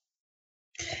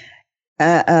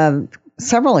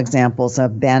 Several examples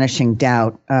of banishing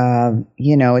doubt.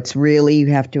 It's really, you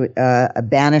have to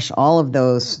banish all of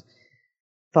those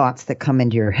thoughts that come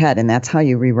into your head. And that's how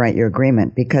you rewrite your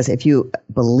agreement. Because if you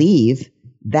believe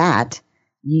that,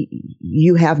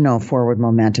 you have no forward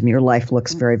momentum. Your life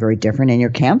looks very, very different, and your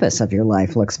canvas of your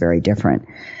life looks very different.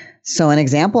 So an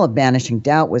example of banishing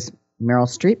doubt was Meryl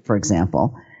Streep, for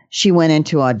example. She went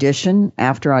into audition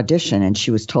after audition, and she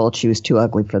was told she was too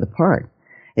ugly for the part.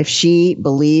 If she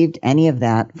believed any of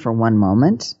that for one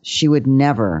moment, she would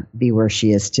never be where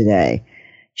she is today.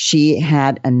 She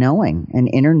had a knowing, an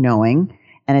inner knowing,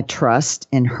 and a trust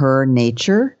in her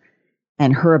nature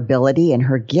and her ability and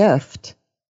her gift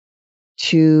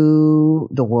to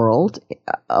the world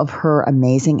of her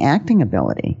amazing acting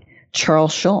ability.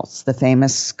 Charles Schulz, the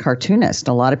famous cartoonist,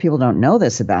 a lot of people don't know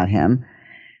this about him.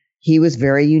 He was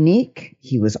very unique.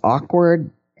 He was awkward,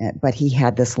 but he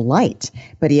had this light,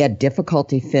 but he had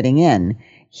difficulty fitting in.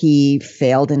 He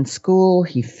failed in school.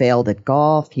 He failed at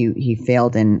golf. He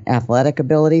failed in athletic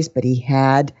abilities, but he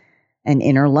had an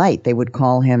inner light. They would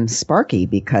call him Sparky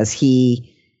because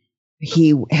he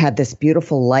had this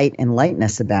beautiful light and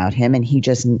lightness about him, and he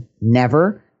just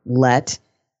never let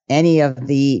any of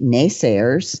the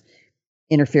naysayers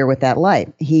interfere with that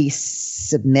light. He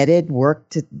submitted work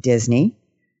to Disney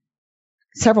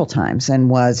several times and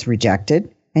was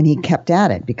rejected, and he kept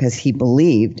at it because he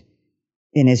believed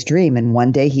in his dream. And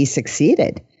one day he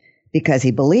succeeded because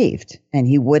he believed, and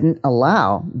he wouldn't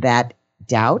allow that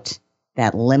doubt,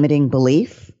 that limiting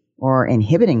belief or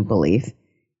inhibiting belief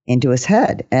into his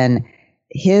head. And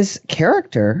his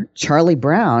character, Charlie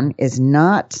Brown, is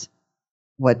not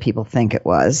what people think it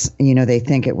was. They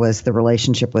think it was the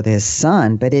relationship with his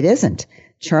son, but it isn't.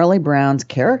 Charlie Brown's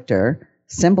character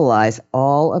symbolize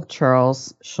all of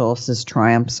Charles Schulz's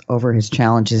triumphs over his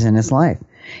challenges in his life.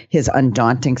 His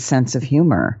undaunting sense of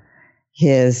humor,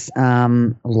 his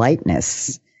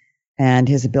lightness, and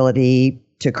his ability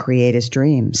to create his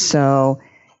dreams. So,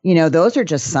 those are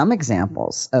just some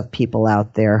examples of people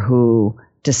out there who,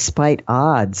 despite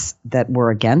odds that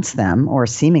were against them or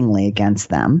seemingly against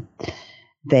them,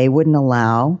 they wouldn't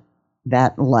allow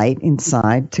that light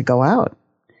inside to go out.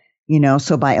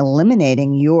 So by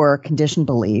eliminating your conditioned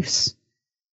beliefs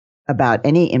about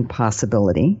any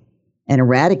impossibility and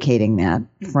eradicating that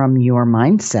from your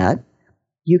mindset,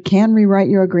 you can rewrite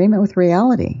your agreement with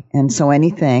reality. And so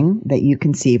anything that you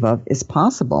conceive of is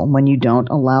possible when you don't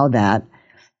allow that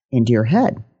into your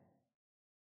head.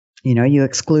 You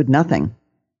exclude nothing.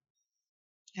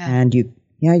 And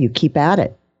you keep at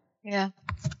it. Yeah.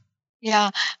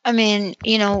 Yeah. I mean,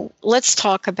 let's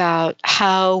talk about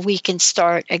how we can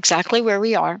start exactly where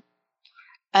we are.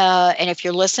 And if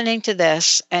you're listening to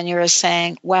this and you're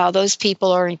saying, wow, those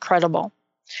people are incredible.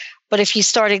 But if you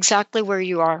start exactly where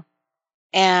you are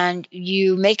and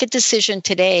you make a decision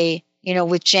today,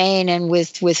 with Jane and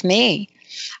with me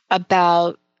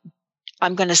about,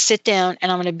 I'm going to sit down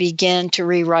and I'm going to begin to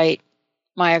rewrite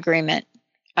my agreement.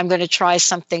 I'm going to try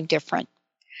something different.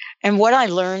 And what I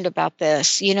learned about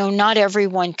this, not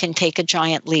everyone can take a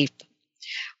giant leap,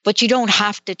 but you don't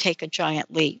have to take a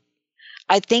giant leap.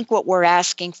 I think what we're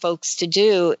asking folks to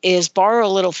do is borrow a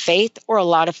little faith or a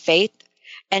lot of faith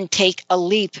and take a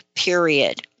leap,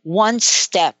 period. One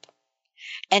step,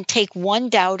 and take one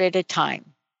doubt at a time.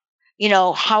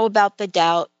 How about the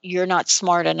doubt you're not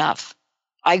smart enough?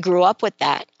 I grew up with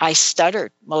that. I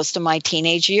stuttered most of my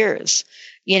teenage years.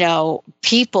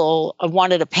 People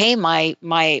wanted to pay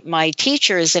my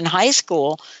teachers in high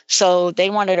school, so they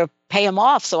wanted to pay them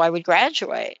off so I would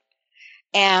graduate.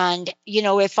 And,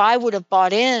 if I would have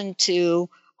bought into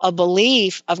a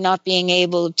belief of not being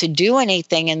able to do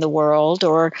anything in the world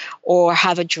or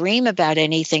have a dream about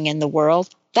anything in the world,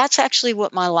 that's actually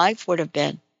what my life would have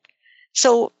been.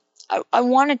 So I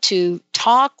wanted to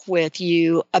talk with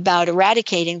you about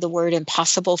eradicating the word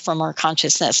impossible from our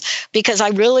consciousness, because I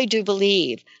really do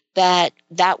believe that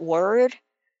word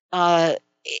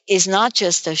is not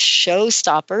just a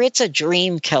showstopper, it's a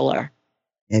dream killer.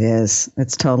 It is.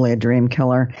 It's totally a dream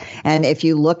killer. And if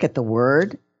you look at the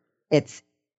word, it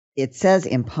says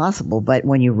impossible, but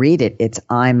when you read it, it's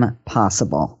I'm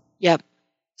possible. Yep.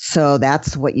 So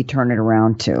that's what you turn it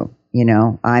around to.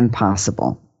 I'm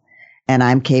possible. And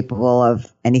I'm capable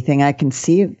of anything I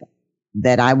conceive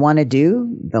that I want to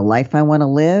do, the life I want to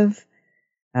live,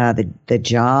 the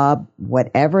job,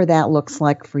 whatever that looks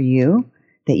like for you,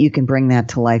 that you can bring that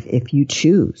to life if you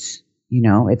choose.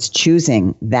 It's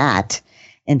choosing that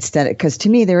instead, because to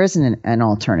me, there isn't an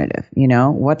alternative.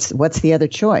 What's the other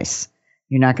choice?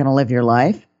 You're not going to live your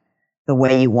life the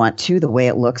way you want to, the way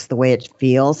it looks, the way it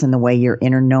feels, and the way your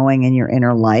inner knowing and your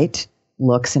inner light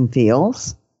looks and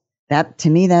feels. That, to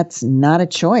me, that's not a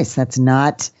choice. That's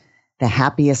not the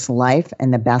happiest life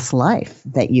and the best life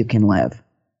that you can live.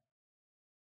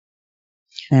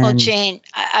 Well, Jane,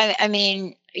 I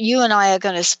mean, you and I are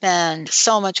going to spend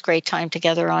so much great time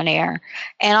together on air.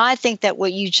 And I think that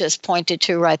what you just pointed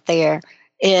to right there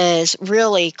is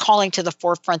really calling to the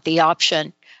forefront the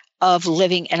option of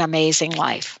living an amazing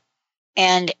life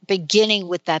and beginning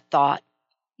with that thought.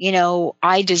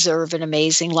 I deserve an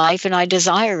amazing life and I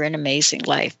desire an amazing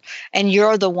life. And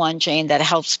you're the one, Jane, that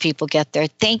helps people get there.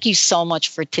 Thank you so much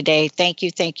for today. Thank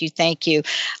you, thank you, thank you.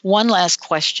 One last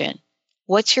question.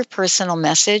 What's your personal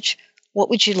message? What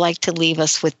would you like to leave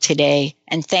us with today?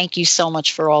 And thank you so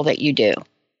much for all that you do.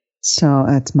 So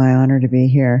it's my honor to be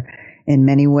here. In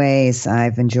many ways,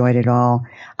 I've enjoyed it all.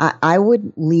 I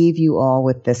would leave you all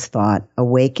with this thought.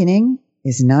 Awakening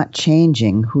is not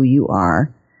changing who you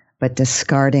are, but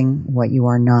discarding what you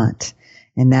are not.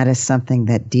 And that is something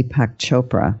that Deepak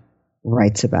Chopra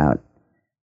writes about.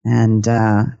 And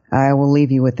I will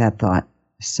leave you with that thought.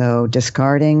 So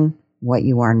discarding what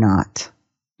you are not.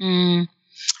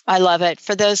 I love it.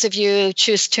 For those of you who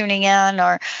choose tuning in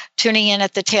or tuning in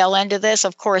at the tail end of this,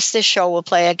 of course, this show will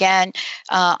play again.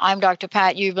 I'm Dr.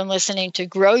 Pat. You've been listening to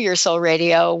Grow Your Soul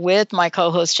Radio with my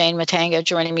co-host, Jane Matanga,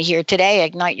 joining me here today,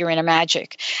 Ignite Your Inner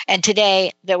Magic. And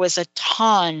today, there was a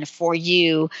ton for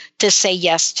you to say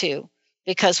yes to,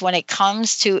 because when it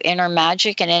comes to inner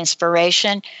magic and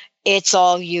inspiration, it's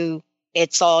all you.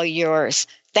 It's all yours.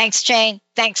 Thanks, Jane.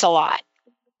 Thanks a lot.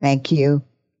 Thank you.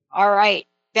 All right.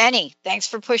 Benny, thanks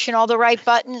for pushing all the right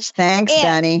buttons. Thanks,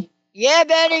 Benny. Yeah,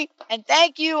 Benny. And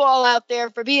thank you all out there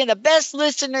for being the best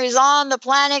listeners on the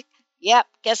planet. Yep.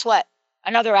 Guess what?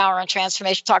 Another hour on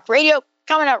Transformation Talk Radio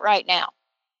coming up right now.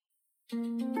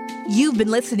 You've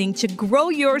been listening to Grow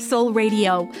Your Soul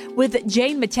Radio with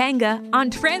Jane Matanga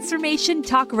on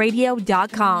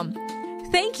TransformationTalkRadio.com.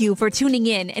 Thank you for tuning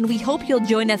in, and we hope you'll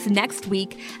join us next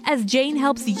week as Jane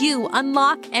helps you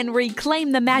unlock and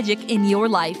reclaim the magic in your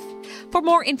life. For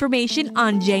more information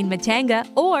on Jane Matanga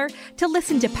or to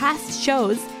listen to past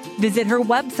shows, visit her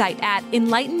website at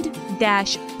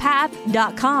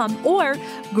enlightened-path.com or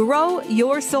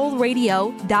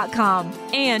growyoursoulradio.com.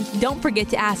 And don't forget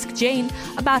to ask Jane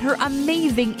about her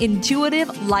amazing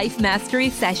intuitive life mastery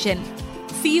session.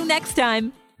 See you next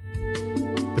time.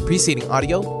 The preceding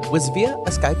audio was via a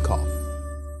Skype call.